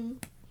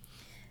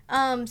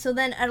 Mm-hmm. So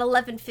then at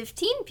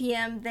 11:15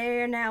 p.m.,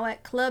 they're now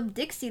at Club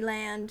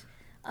Dixieland.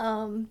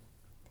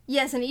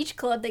 Yes, in each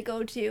club they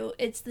go to,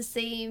 it's the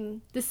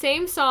same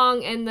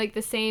song and like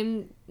the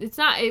same.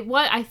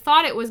 I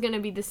thought it was gonna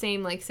be the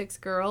same like 6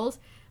 girls,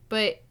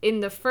 but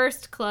in the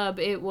first club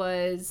it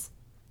was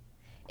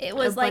a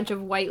like, bunch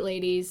of white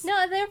ladies.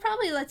 No, they're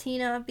probably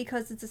Latina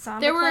because it's a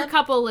samba There were club. a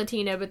couple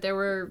Latina, but there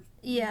were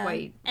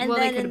white. And well,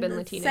 then they could have been the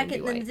Latina second,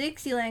 and be white. the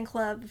Dixieland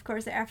club, of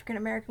course, they're African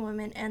American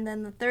women, and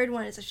then the third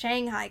one is a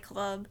Shanghai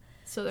club.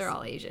 So they're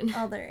all Asian.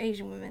 Oh, they're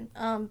Asian women.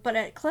 But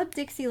at Club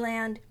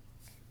Dixieland,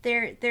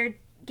 they're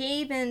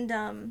Gabe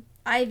and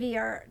Ivy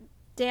are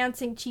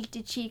dancing cheek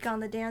to cheek on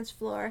the dance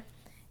floor,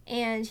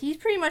 and he's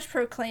pretty much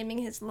proclaiming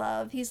his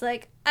love. He's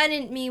like, I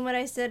didn't mean what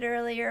I said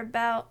earlier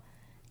about,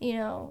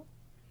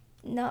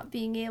 not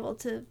being able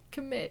to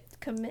commit.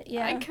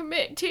 Yeah, I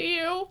commit to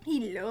you.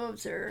 He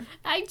loves her.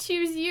 I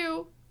choose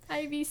you,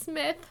 Ivy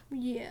Smith.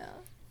 Yeah.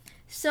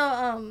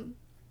 So,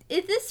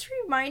 this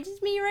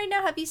reminds me right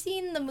now, have you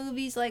seen the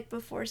movies like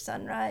Before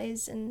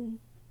Sunrise and...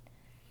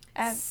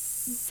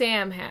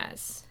 Sam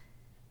has.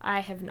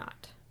 I have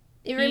not.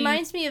 It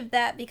reminds me of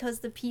that because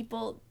the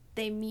people,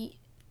 they meet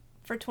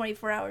for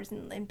 24 hours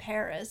in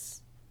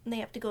Paris, and they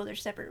have to go their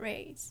separate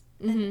ways.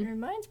 Mm-hmm. And it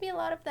reminds me a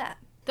lot of that.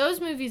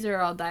 Those movies are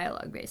all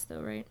dialogue-based,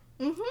 though, right?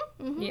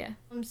 Mm-hmm. Mm-hmm. Yeah.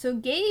 So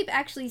Gabe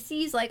actually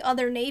sees, like,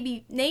 other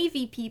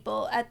Navy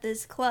people at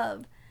this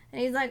club.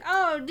 And he's like,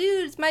 oh,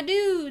 dudes, my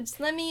dudes,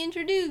 let me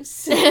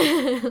introduce.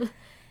 But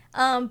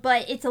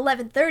it's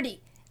 11:30,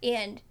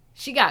 and...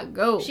 She gotta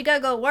go. She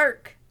gotta go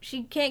work.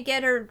 She can't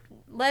get her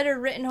letter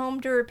written home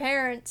to her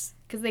parents.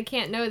 Because they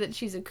can't know that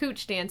she's a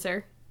cooch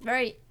dancer.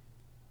 Right.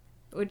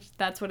 Which,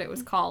 that's what it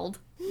was called.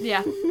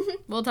 Yeah.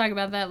 We'll talk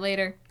about that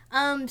later.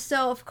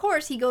 So, of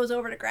course, he goes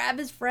over to grab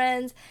his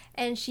friends,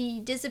 and she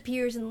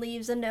disappears and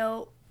leaves a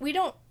note. We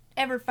don't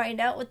ever find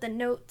out what the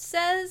note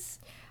says.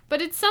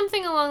 But it's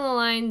something along the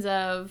lines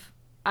of,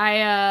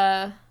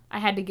 I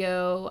had to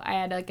go, I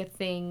had, like, a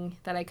thing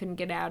that I couldn't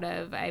get out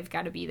of, I've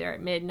got to be there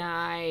at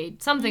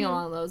midnight, something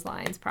along those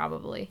lines,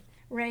 probably.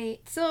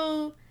 Right.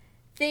 So,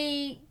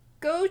 they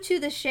go to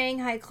the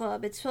Shanghai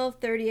club. It's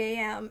 12:30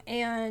 a.m.,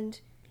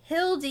 and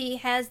Hildy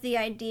has the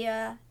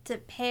idea to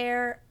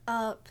pair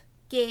up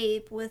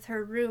Gabe with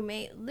her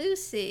roommate,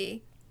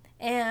 Lucy.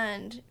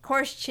 And, of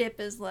course, Chip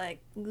is like,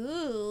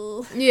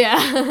 ooh.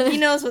 Yeah. He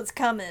knows what's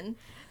coming.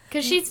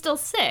 Because she's still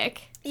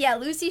sick. Yeah,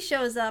 Lucy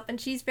shows up, and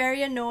she's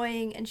very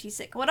annoying, and she's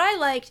sick. What I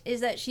liked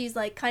is that she's,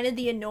 like, kind of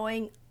the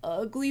annoying,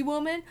 ugly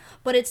woman,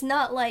 but it's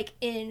not like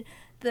in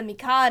The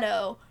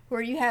Mikado,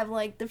 where you have,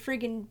 like, the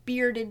friggin'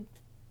 bearded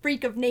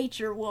freak of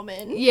nature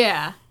woman.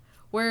 Yeah.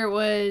 Where it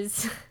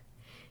was...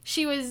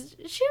 She was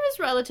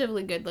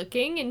relatively good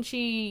looking, and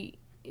she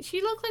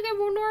looked like a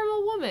more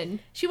normal woman.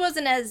 She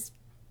wasn't as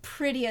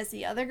pretty as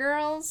the other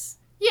girls.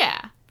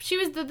 Yeah. She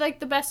was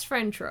the best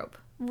friend trope.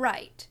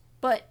 Right.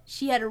 But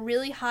she had a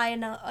really high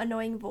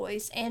annoying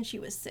voice, and she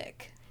was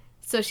sick.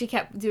 So she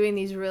kept doing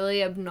these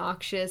really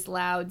obnoxious,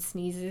 loud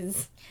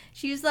sneezes.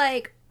 She was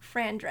like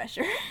Fran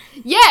Drescher.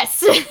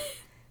 Yes!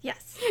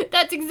 Yes.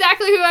 That's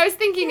exactly who I was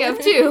thinking of,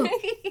 too.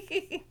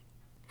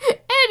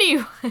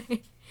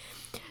 Anyway.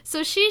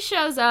 So she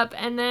shows up,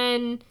 and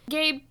then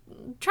Gabe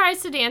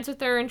tries to dance with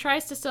her and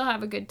tries to still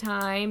have a good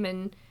time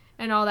and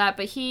all that,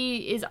 but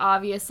he is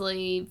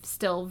obviously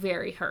still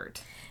very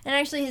hurt. And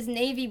actually his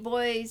Navy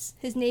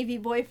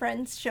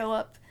boyfriends show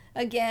up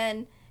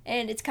again,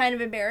 and it's kind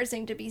of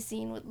embarrassing to be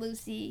seen with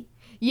Lucy.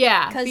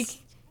 Yeah. Because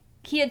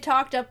he had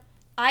talked up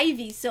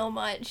Ivy so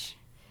much.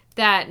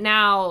 That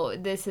now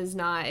it's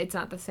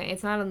not the same.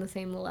 It's not on the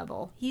same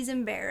level. He's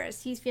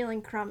embarrassed. He's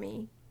feeling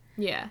crummy.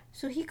 Yeah.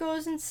 So he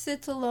goes and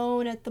sits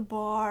alone at the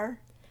bar.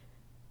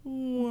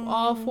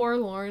 All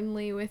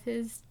forlornly with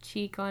his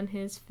cheek on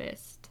his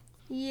fist.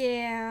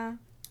 Yeah.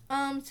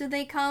 So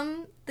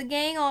the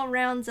gang all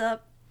rounds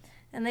up,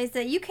 and they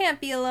say, "You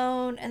can't be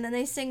alone," and then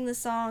they sing the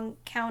song,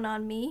 "Count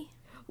on Me."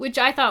 Which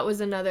I thought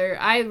was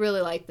I really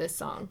liked this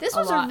song. This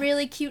was a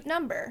really cute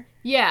number.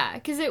 Yeah,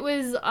 because it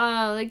was,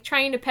 like,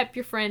 trying to pep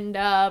your friend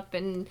up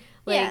and,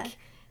 like,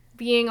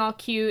 being all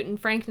cute, and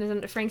Frank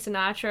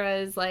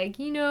Sinatra is like,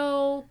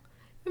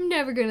 I'm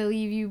never gonna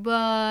leave you,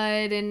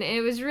 bud, and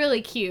it was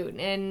really cute,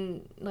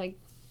 and, like,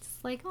 it's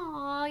like,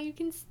 aw, you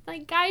can,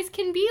 like, guys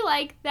can be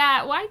like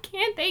that. Why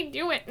can't they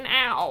do it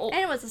now?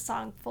 And it was a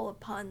song full of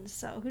puns,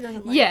 so who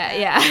doesn't like that?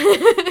 Yeah.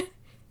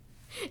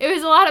 It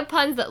was a lot of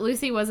puns that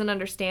Lucy wasn't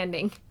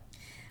understanding.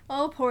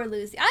 Oh, poor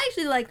Lucy. I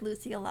actually liked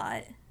Lucy a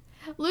lot.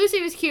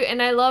 Lucy was cute,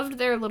 and I loved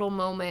their little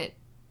moment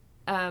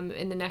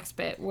in the next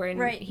bit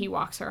where he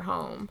walks her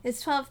home.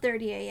 It's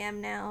 12:30 a.m.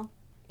 now,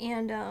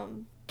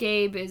 and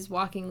Gabe is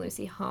walking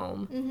Lucy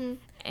home, mm-hmm.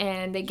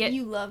 and they get...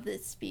 You love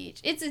this speech.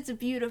 It's a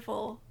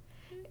beautiful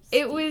speech.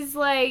 It was,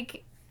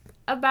 like,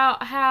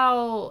 about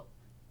how...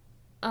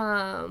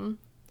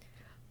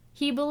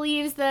 he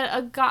believes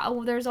that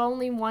there's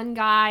only one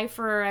guy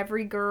for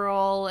every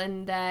girl,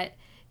 and that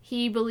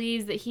he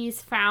believes that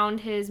he's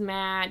found his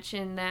match,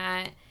 and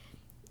that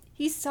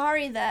he's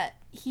sorry that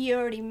he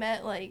already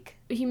met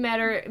he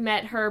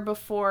met her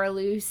before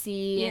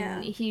Lucy,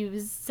 and he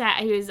was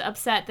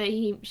upset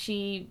that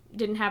she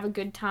didn't have a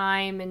good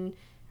time,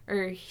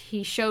 or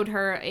he showed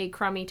her a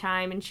crummy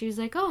time, and she was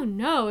like, "Oh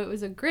no, it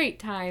was a great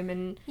time."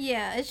 And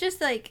it's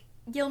just like,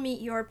 you'll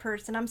meet your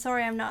person. I'm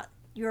sorry I'm not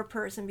your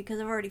person because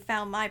I've already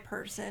found my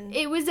person.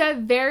 It was a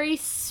very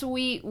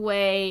sweet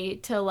way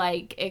to,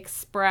 like,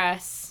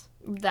 express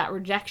that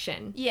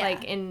rejection. Yeah.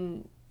 Like,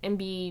 and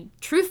be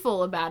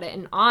truthful about it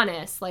and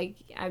honest. Like,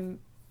 I'm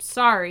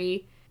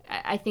sorry.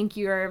 I think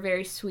you're a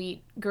very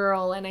sweet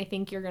girl, and I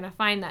think you're gonna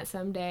find that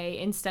someday,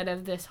 instead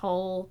of this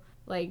whole,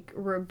 like,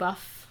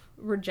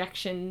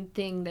 rejection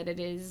thing that it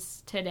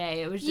is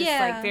today. It was just,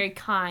 like, very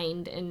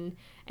kind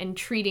and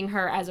treating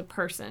her as a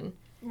person.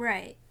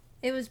 Right.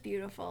 It was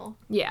beautiful.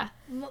 Yeah.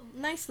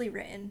 Nicely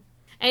written.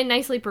 And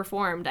nicely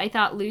performed. I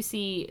thought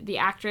Lucy, the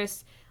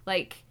actress,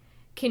 like,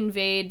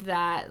 conveyed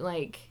that,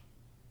 like,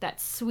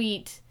 that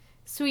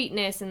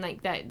sweetness and,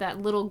 like,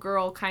 that little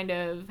girl kind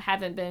of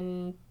haven't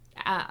been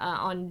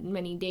on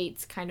many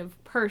dates kind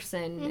of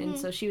person. Mm-hmm. And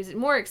so she was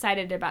more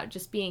excited about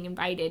just being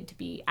invited to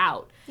be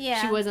out. Yeah.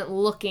 She wasn't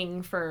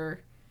looking for,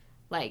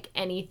 like,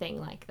 anything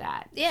like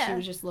that. Yeah. She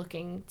was just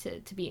looking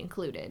to be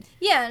included.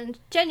 Yeah, and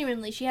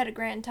genuinely, she had a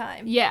grand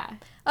time. Yeah.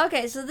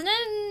 Okay, so the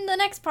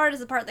next part is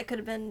the part that could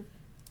have been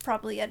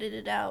probably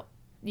edited out.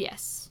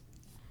 Yes.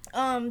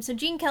 So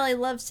Gene Kelly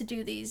loves to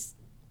do these,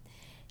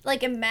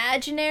 like,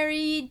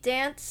 imaginary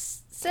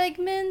dance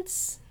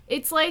segments.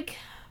 It's like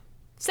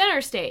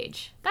Center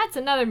Stage. That's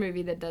another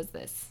movie that does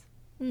this.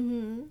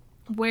 Mm-hmm.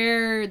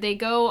 Where they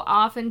go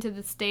off into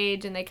the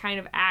stage and they kind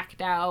of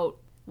act out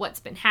what's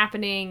been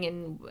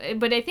happening,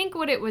 but I think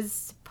what it was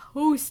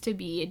supposed to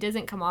be, it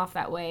doesn't come off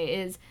that way,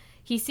 is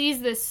he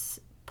sees this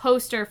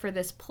poster for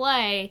this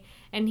play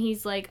and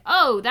he's like,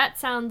 oh, that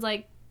sounds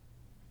like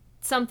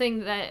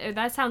something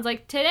that sounds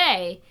like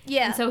today.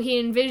 Yeah. And so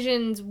he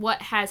envisions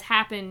what has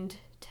happened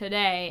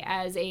today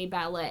as a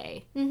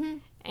ballet.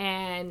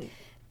 Mm-hmm.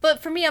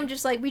 But for me, I'm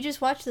just like, we just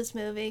watched this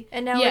movie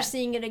and now we're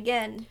seeing it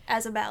again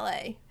as a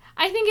ballet.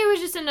 I think it was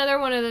just another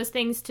one of those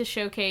things to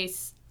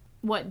showcase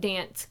what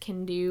dance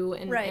can do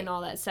and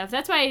all that stuff.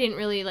 That's why I didn't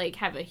really, like,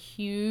 have a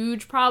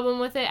huge problem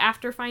with it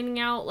after finding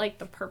out, like,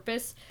 the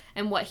purpose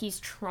and what he's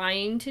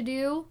trying to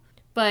do.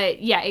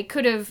 But yeah, it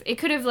could have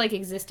like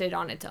existed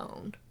on its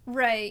own.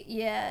 Right.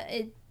 Yeah.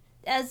 It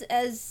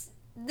as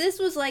this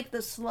was like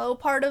the slow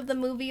part of the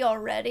movie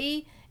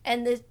already,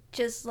 and this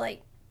just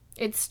like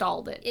it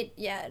stalled it.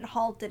 It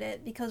halted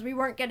it because we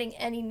weren't getting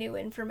any new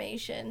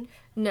information.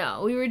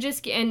 No, we were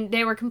just, and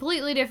they were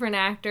completely different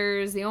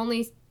actors. The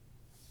only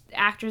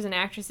actors and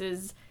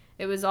actresses,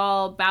 it was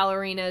all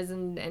ballerinas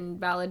and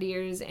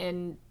balladeers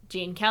and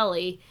Gene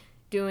Kelly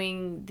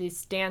doing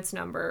this dance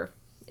number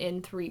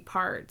in 3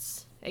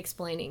 parts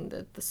explaining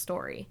the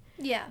story.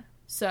 Yeah.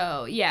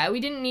 So, yeah, we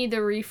didn't need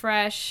the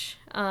refresh.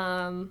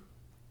 The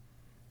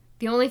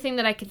only thing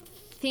that I could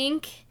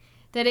think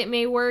that it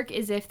may work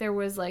is if there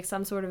was, like,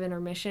 some sort of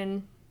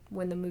intermission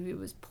when the movie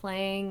was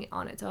playing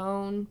on its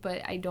own,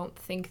 but I don't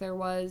think there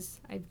was.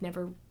 I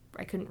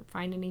couldn't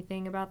find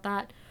anything about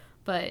that.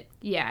 But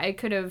yeah, it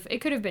could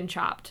have been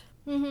chopped.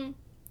 Mm-hmm.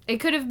 It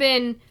could have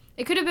been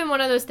one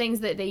of those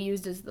things that they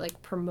used as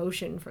like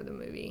promotion for the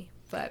movie.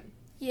 But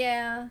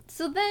yeah.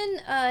 So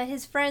then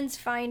his friends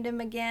find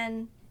him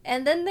again.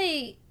 And then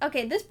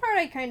this part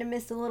I kind of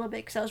missed a little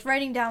bit because I was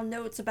writing down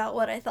notes about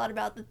what I thought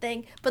about the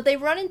thing. But they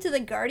run into the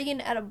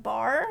Guardian at a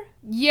bar.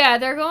 Yeah,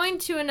 they're going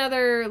to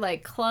another,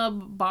 like,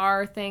 club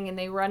bar thing, and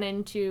they run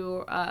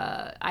into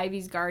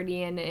Ivy's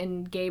Guardian,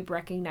 and Gabe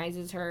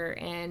recognizes her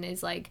and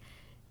is like,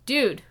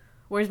 dude,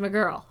 where's my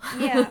girl?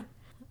 Yeah.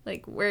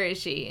 Like, where is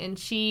she? And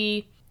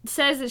she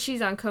says that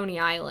she's on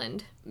Coney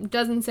Island.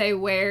 Doesn't say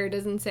where,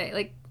 doesn't say,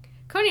 like,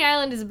 Coney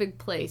Island is a big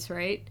place,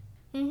 right?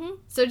 Mm-hmm.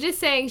 So just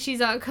saying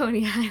she's on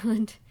Coney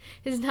Island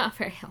is not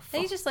very helpful.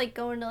 I think just, like,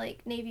 going to,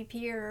 like, Navy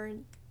Pier,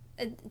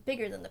 or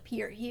bigger than the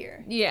pier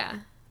here. Yeah.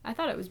 I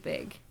thought it was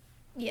big.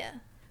 Yeah.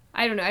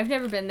 I don't know. I've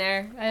never been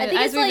there.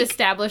 As we've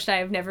established, I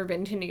have never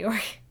been to New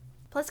York.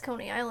 Plus,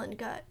 Coney Island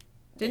got...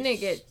 Didn't it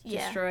get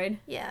destroyed?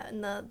 Yeah,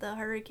 in the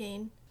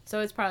hurricane.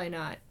 So it's probably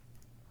not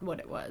what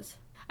it was.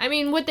 I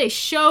mean, what they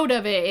showed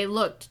of it, it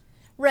looked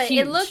huge.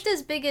 It looked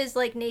as big as,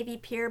 like, Navy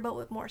Pier, but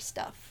with more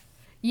stuff.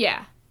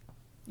 Yeah.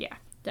 Yeah,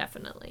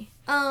 definitely.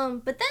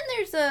 But then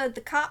there's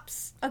the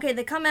cops. Okay,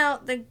 they come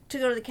out to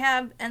go to the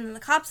cab, and then the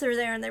cops are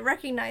there, and they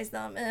recognize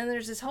them, and then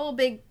there's this whole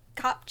big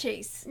cop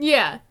chase.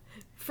 Yeah.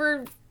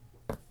 For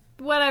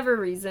whatever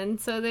reason.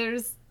 So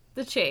there's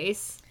the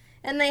chase.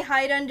 And they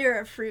hide under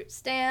a fruit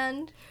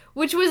stand.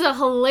 Which was a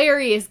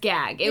hilarious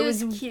gag. It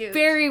was cute.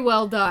 Very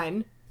well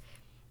done.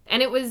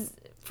 And it was,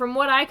 from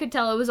what I could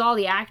tell, it was all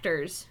the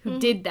actors who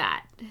did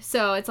that.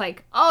 So it's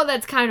like, oh,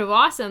 that's kind of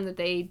awesome that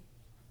they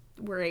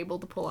were able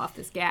to pull off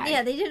this gag.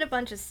 Yeah, they did a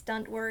bunch of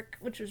stunt work,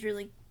 which was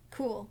really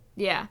cool.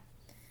 Yeah.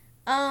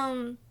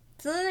 So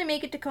then they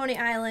make it to Coney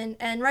Island,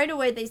 and right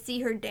away they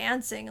see her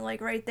dancing,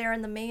 like, right there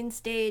on the main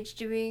stage,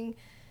 doing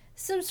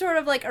some sort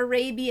of, like,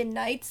 Arabian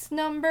Nights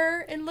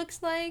number, it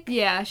looks like.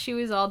 Yeah, she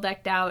was all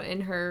decked out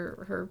in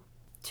her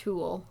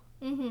tulle.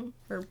 Mm-hmm.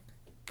 Her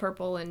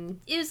purple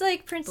and It was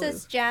like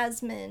Princess blue.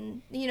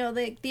 Jasmine, you know,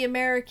 the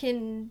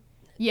American...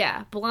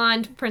 Yeah,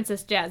 blonde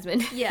Princess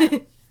Jasmine. Yeah.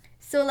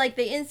 So, like,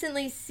 they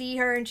instantly see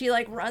her, and she,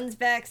 like, runs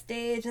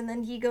backstage, and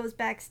then he goes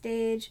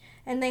backstage,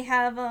 and they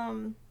have,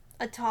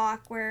 a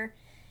talk where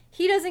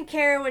he doesn't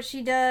care what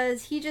she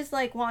does, he just,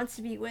 like, wants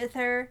to be with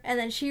her, and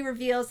then she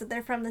reveals that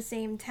they're from the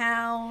same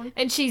town.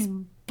 And she's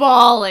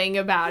bawling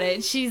about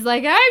it. She's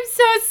like, I'm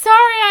so sorry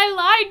I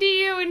lied to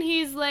you. And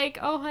he's like,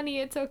 oh, honey,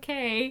 it's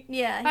okay.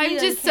 Yeah, I'm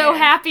just so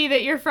happy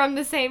that you're from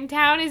the same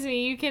town as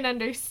me. You can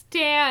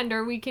understand,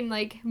 or we can,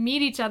 like,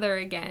 meet each other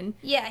again.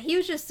 Yeah, he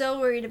was just so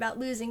worried about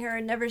losing her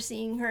and never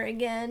seeing her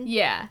again.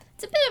 Yeah.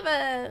 It's a bit of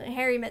a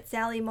Harry Met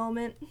Sally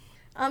moment.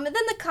 And then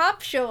the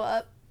cops show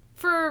up.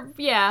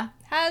 Yeah.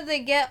 How did they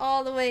get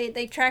all the way?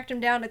 They tracked him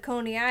down to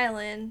Coney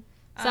Island.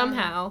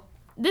 Somehow.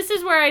 This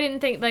is where I didn't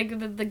think,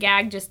 like, the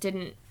gag just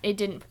didn't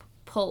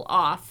pull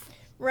off.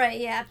 Right,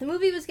 yeah. If the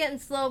movie was getting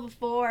slow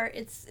before,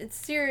 it's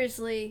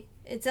seriously,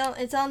 it's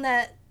on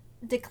that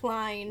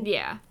decline.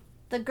 Yeah.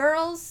 The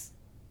girls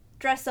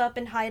dress up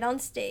and hide on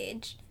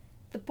stage.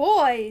 The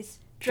boys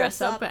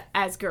dress up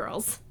as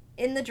girls.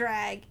 in the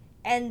drag,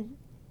 and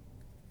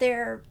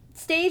their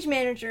stage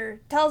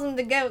manager tells them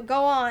to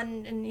go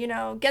on and, you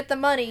know, get the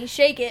money,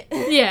 shake it.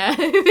 Yeah,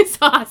 it was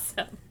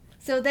awesome.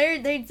 So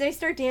they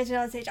start dancing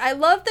on stage. I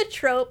love the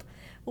trope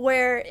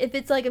where if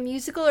it's like a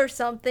musical or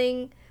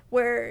something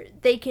where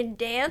they can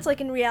dance,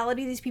 like in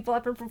reality these people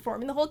have been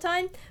performing the whole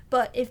time,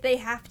 but if they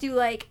have to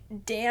like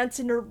dance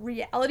in a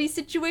reality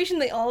situation,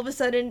 they all of a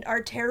sudden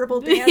are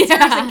terrible dancers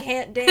and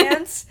can't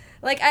dance.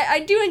 Like I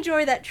do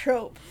enjoy that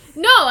trope.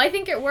 No, I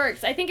think it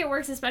works. I think it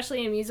works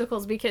especially in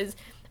musicals because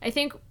I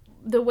think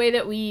the way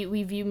that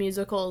we view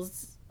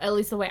musicals, at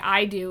least the way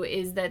I do,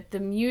 is that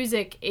the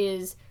music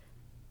is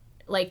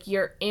like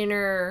your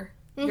inner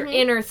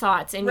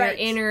thoughts and your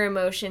inner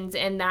emotions,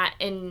 and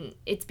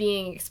it's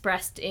being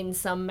expressed in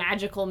some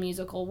magical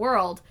musical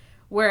world,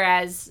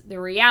 whereas the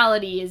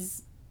reality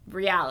is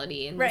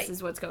reality, and this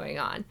is what's going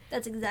on.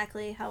 That's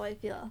exactly how I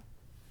feel.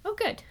 Oh,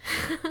 good.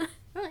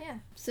 Oh yeah.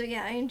 So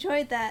yeah, I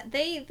enjoyed that.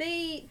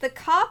 The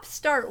cops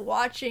start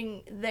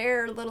watching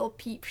their little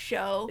peep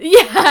show.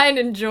 Yeah, and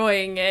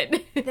enjoying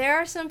it. There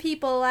are some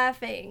people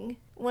laughing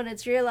when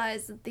it's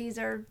realized that these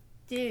are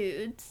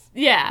dudes.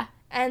 Yeah.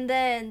 And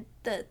then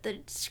the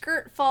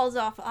skirt falls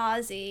off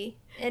Ozzy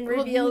and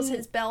reveals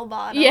his bell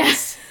bottom.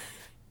 Yes.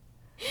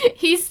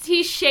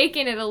 He's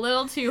shaking it a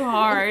little too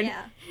hard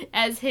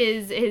as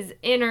his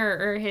inner,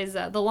 or his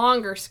the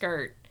longer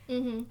skirt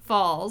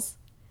falls.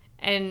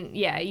 And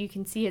yeah, you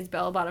can see his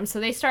bell bottom. So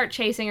they start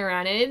chasing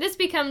around, and this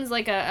becomes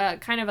like a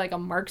kind of like a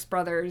Marx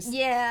Brothers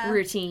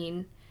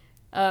routine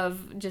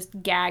of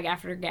just gag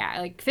after gag,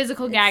 like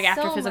physical gag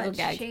after physical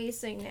gag.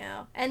 Chasing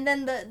now. And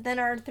then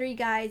our three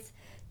guys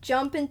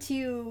jump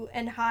into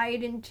and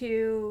hide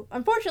into...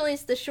 Unfortunately,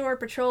 it's the shore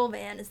patrol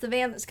van. It's the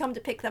van that's come to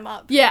pick them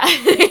up. Yeah.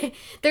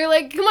 They're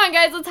like, come on,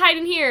 guys, let's hide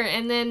in here.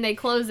 And then they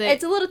close it.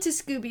 It's a little too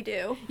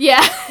Scooby-Doo.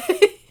 Yeah.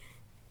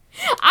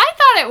 I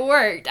thought it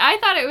worked. I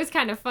thought it was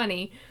kind of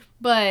funny,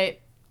 but...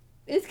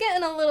 It's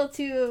getting a little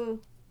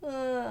too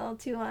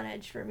on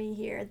edge for me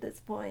here at this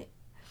point.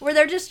 Where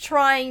they're just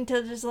trying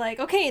to just like,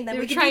 okay, and then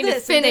we can do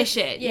this. They're trying to finish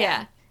it,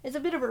 yeah. It's a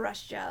bit of a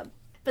rush job.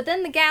 But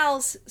then the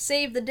gals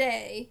save the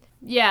day.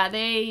 Yeah,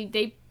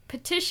 they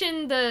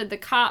petition the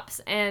cops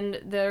and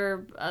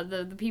their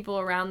the people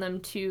around them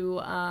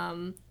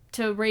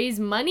to raise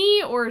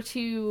money or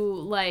to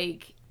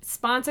like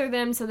sponsor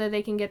them so that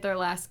they can get their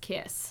last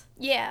kiss.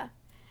 Yeah.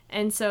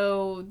 And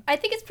so I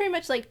think it's pretty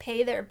much like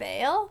pay their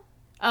bail.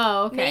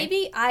 Oh, okay.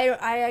 Maybe.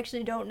 I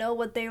actually don't know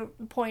what the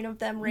point of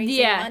them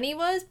raising money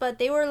was, but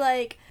they were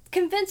like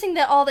convincing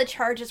that all the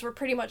charges were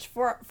pretty much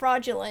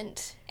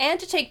fraudulent and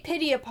to take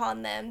pity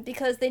upon them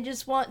because they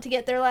just want to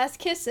get their last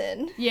kiss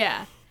in.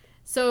 Yeah.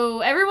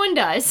 So everyone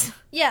does.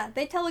 Yeah,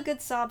 they tell a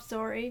good sob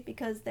story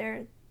because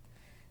they're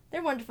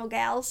wonderful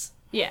gals.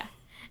 Yeah.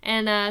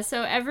 And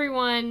so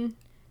everyone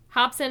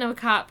hops in a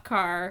cop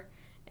car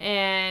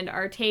and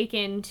are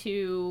taken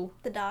to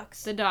the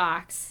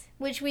docks.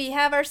 Which we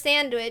have our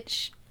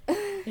sandwich.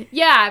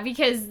 Yeah,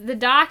 because the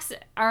docks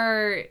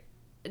are...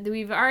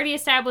 We've already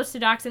established the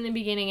docks in the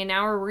beginning, and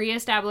now we're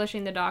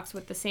re-establishing the docks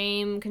with the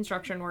same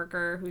construction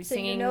worker who's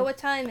singing... So you know what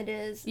time it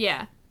is.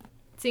 Yeah.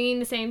 Singing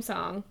the same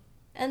song.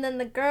 And then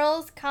the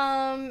girls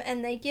come,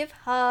 and they give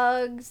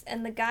hugs,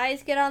 and the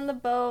guys get on the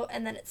boat,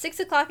 and then it's 6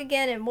 o'clock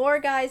again, and more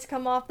guys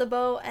come off the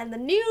boat, and the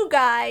new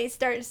guys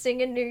start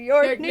singing New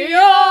York, New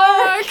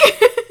York!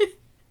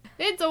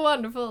 It's a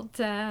wonderful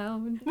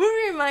town.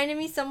 Movie reminded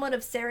me somewhat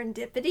of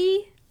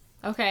Serendipity.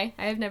 Okay,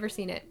 I have never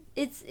seen it.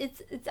 It's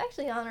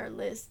actually on our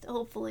list,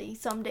 hopefully,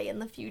 someday in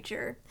the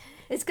future.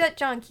 It's got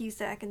John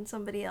Cusack and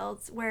somebody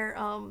else, where,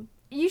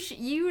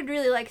 you would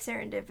really like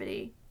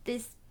Serendipity.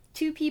 These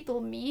two people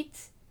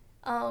meet,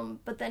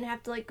 but then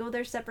have to, like, go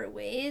their separate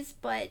ways,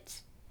 but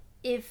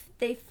if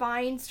they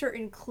find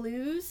certain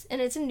clues,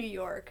 and it's in New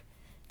York,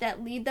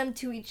 that lead them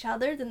to each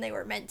other, then they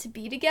were meant to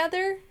be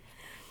together.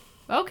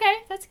 Okay,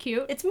 that's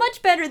cute. It's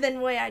much better than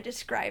the way I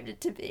described it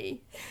to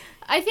be.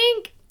 I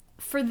think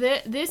for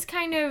this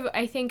kind of,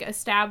 I think,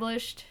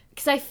 established,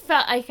 because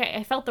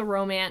I felt the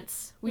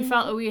romance. We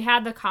felt we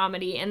had the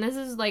comedy, and this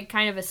is like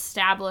kind of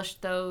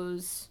established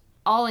those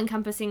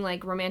all-encompassing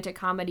like romantic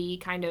comedy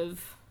kind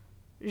of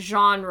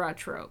genre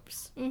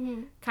tropes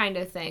kind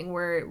of thing,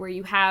 where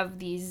you have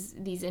these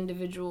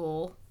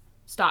individual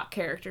stock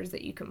characters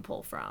that you can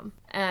pull from,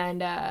 and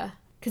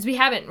because we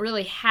haven't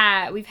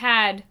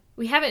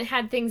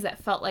had things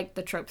that felt like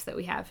the tropes that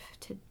we have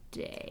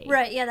today.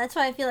 Right, yeah, that's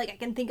why I feel like I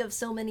can think of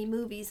so many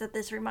movies that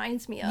this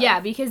reminds me of. Yeah,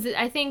 because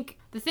I think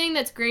the thing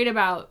that's great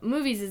about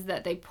movies is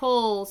that they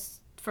pull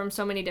from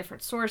so many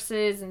different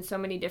sources and so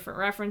many different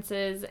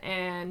references,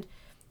 and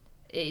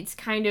it's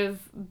kind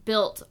of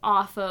built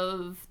off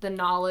of the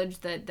knowledge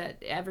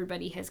that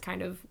everybody has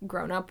kind of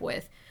grown up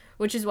with,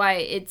 which is why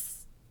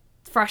it's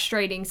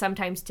frustrating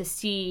sometimes to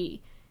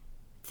see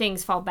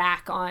things fall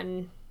back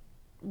on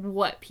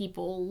what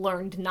people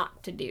learned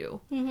not to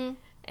do.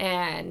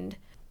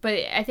 But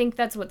I think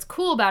that's what's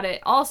cool about it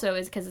also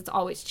is because it's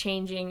always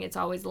changing, it's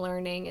always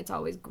learning, it's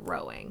always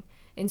growing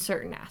in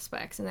certain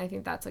aspects, and I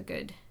think that's a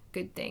good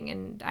thing.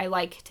 And I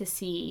like to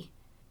see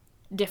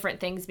different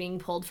things being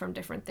pulled from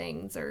different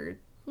things, or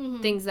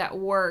things that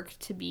work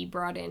to be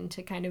brought in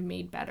to kind of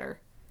made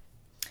better.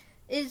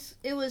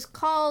 It was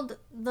called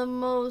the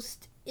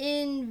most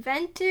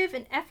inventive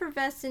and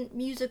effervescent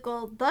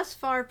musical thus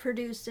far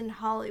produced in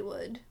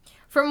Hollywood.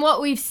 From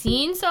what we've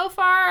seen so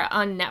far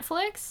on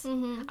Netflix,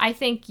 I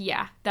think,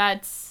 yeah, I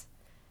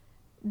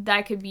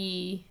could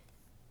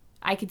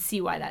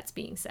see why that's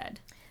being said.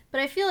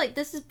 But I feel like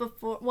this is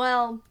before,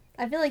 well,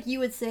 I feel like you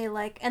would say,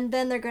 like, and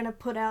then they're going to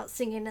put out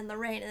Singing in the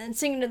Rain, and then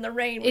Singing in the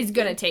Rain is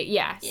going to take,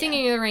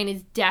 Singing in the Rain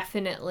is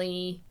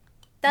definitely...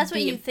 That's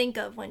what you think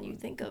of when you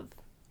think of...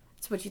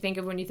 It's what you think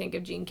of when you think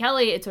of Gene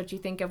Kelly. It's what you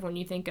think of when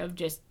you think of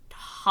just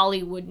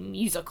Hollywood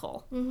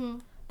musical.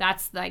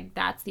 That's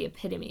the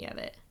epitome of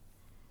it.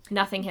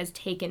 Nothing has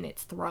taken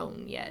its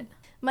throne yet.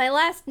 My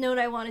last note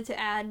I wanted to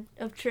add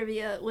of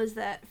trivia was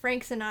that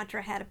Frank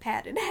Sinatra had a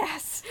padded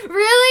ass.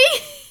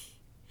 Really?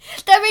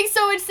 That makes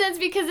so much sense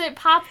because it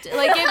popped,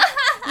 like,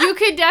 you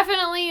could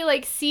definitely,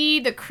 like, see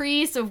the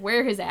crease of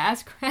where his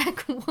ass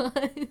crack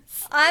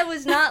was. I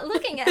was not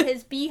looking at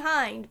his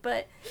behind,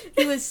 but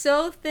he was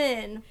so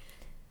thin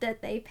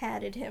that they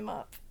padded him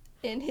up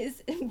in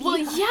his behind. Well,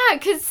 yeah,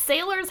 because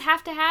sailors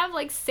have to have,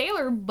 like,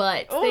 sailor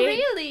butts. Oh,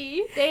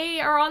 really? They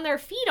are on their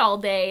feet all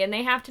day, and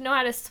they have to know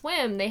how to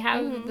swim. They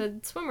have the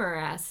swimmer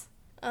ass.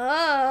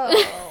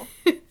 Oh.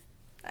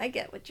 I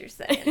get what you're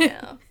saying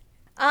now.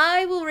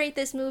 I will rate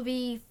this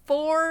movie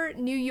 4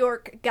 New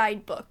York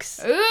guidebooks.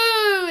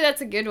 Ooh,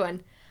 that's a good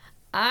one.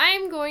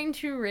 I'm going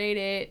to rate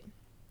it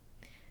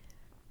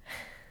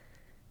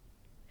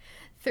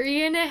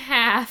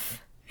 3.5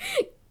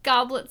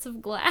 goblets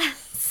of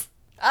glass.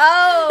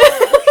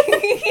 Oh!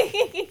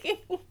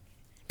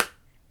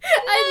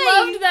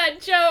 I loved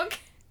that joke.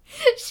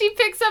 She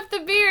picks up the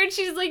beer and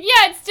she's like,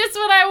 yeah, it's just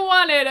what I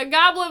wanted, a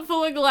goblet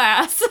full of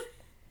glass.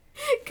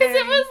 Because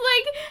it was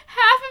like,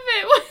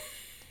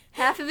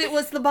 half of it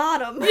was the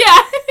bottom.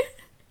 Yeah.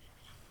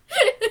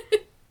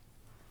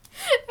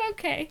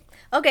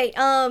 Okay,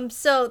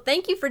 so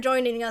thank you for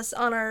joining us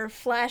on our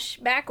flash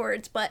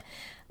backwards, but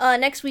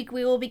next week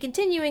we will be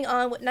continuing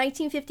on with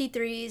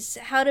 1953's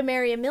How to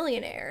Marry a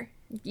Millionaire.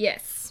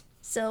 Yes.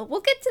 So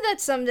we'll get to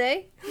that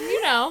someday.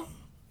 You know,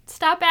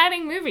 stop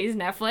adding movies,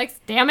 Netflix.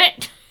 Damn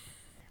it.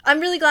 I'm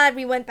really glad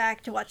we went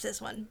back to watch this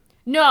one.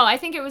 No, I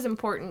think it was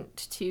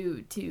important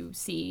to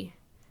see,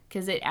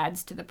 because it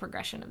adds to the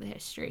progression of the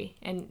history,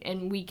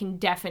 and we can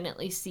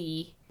definitely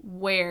see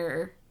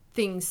where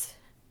things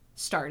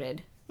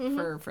started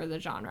for the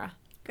genre.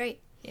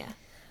 Great. Yeah.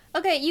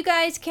 Okay, you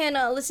guys can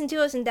listen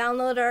to us and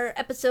download our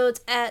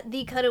episodes at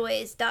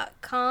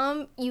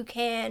thecutaways.com. You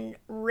can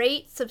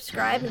rate,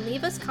 subscribe, and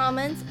leave us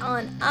comments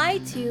on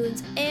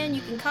iTunes, and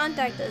you can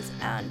contact us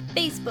on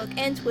Facebook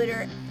and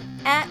Twitter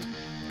at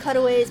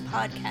Cutaways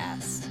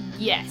Podcast.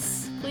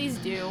 Yes, please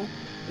do.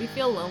 We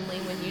feel lonely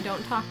when you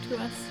don't talk to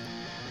us.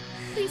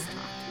 Please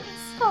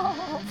talk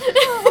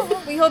to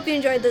us. We hope you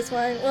enjoyed this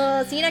one.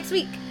 We'll see you next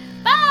week.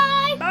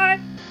 Bye! Bye!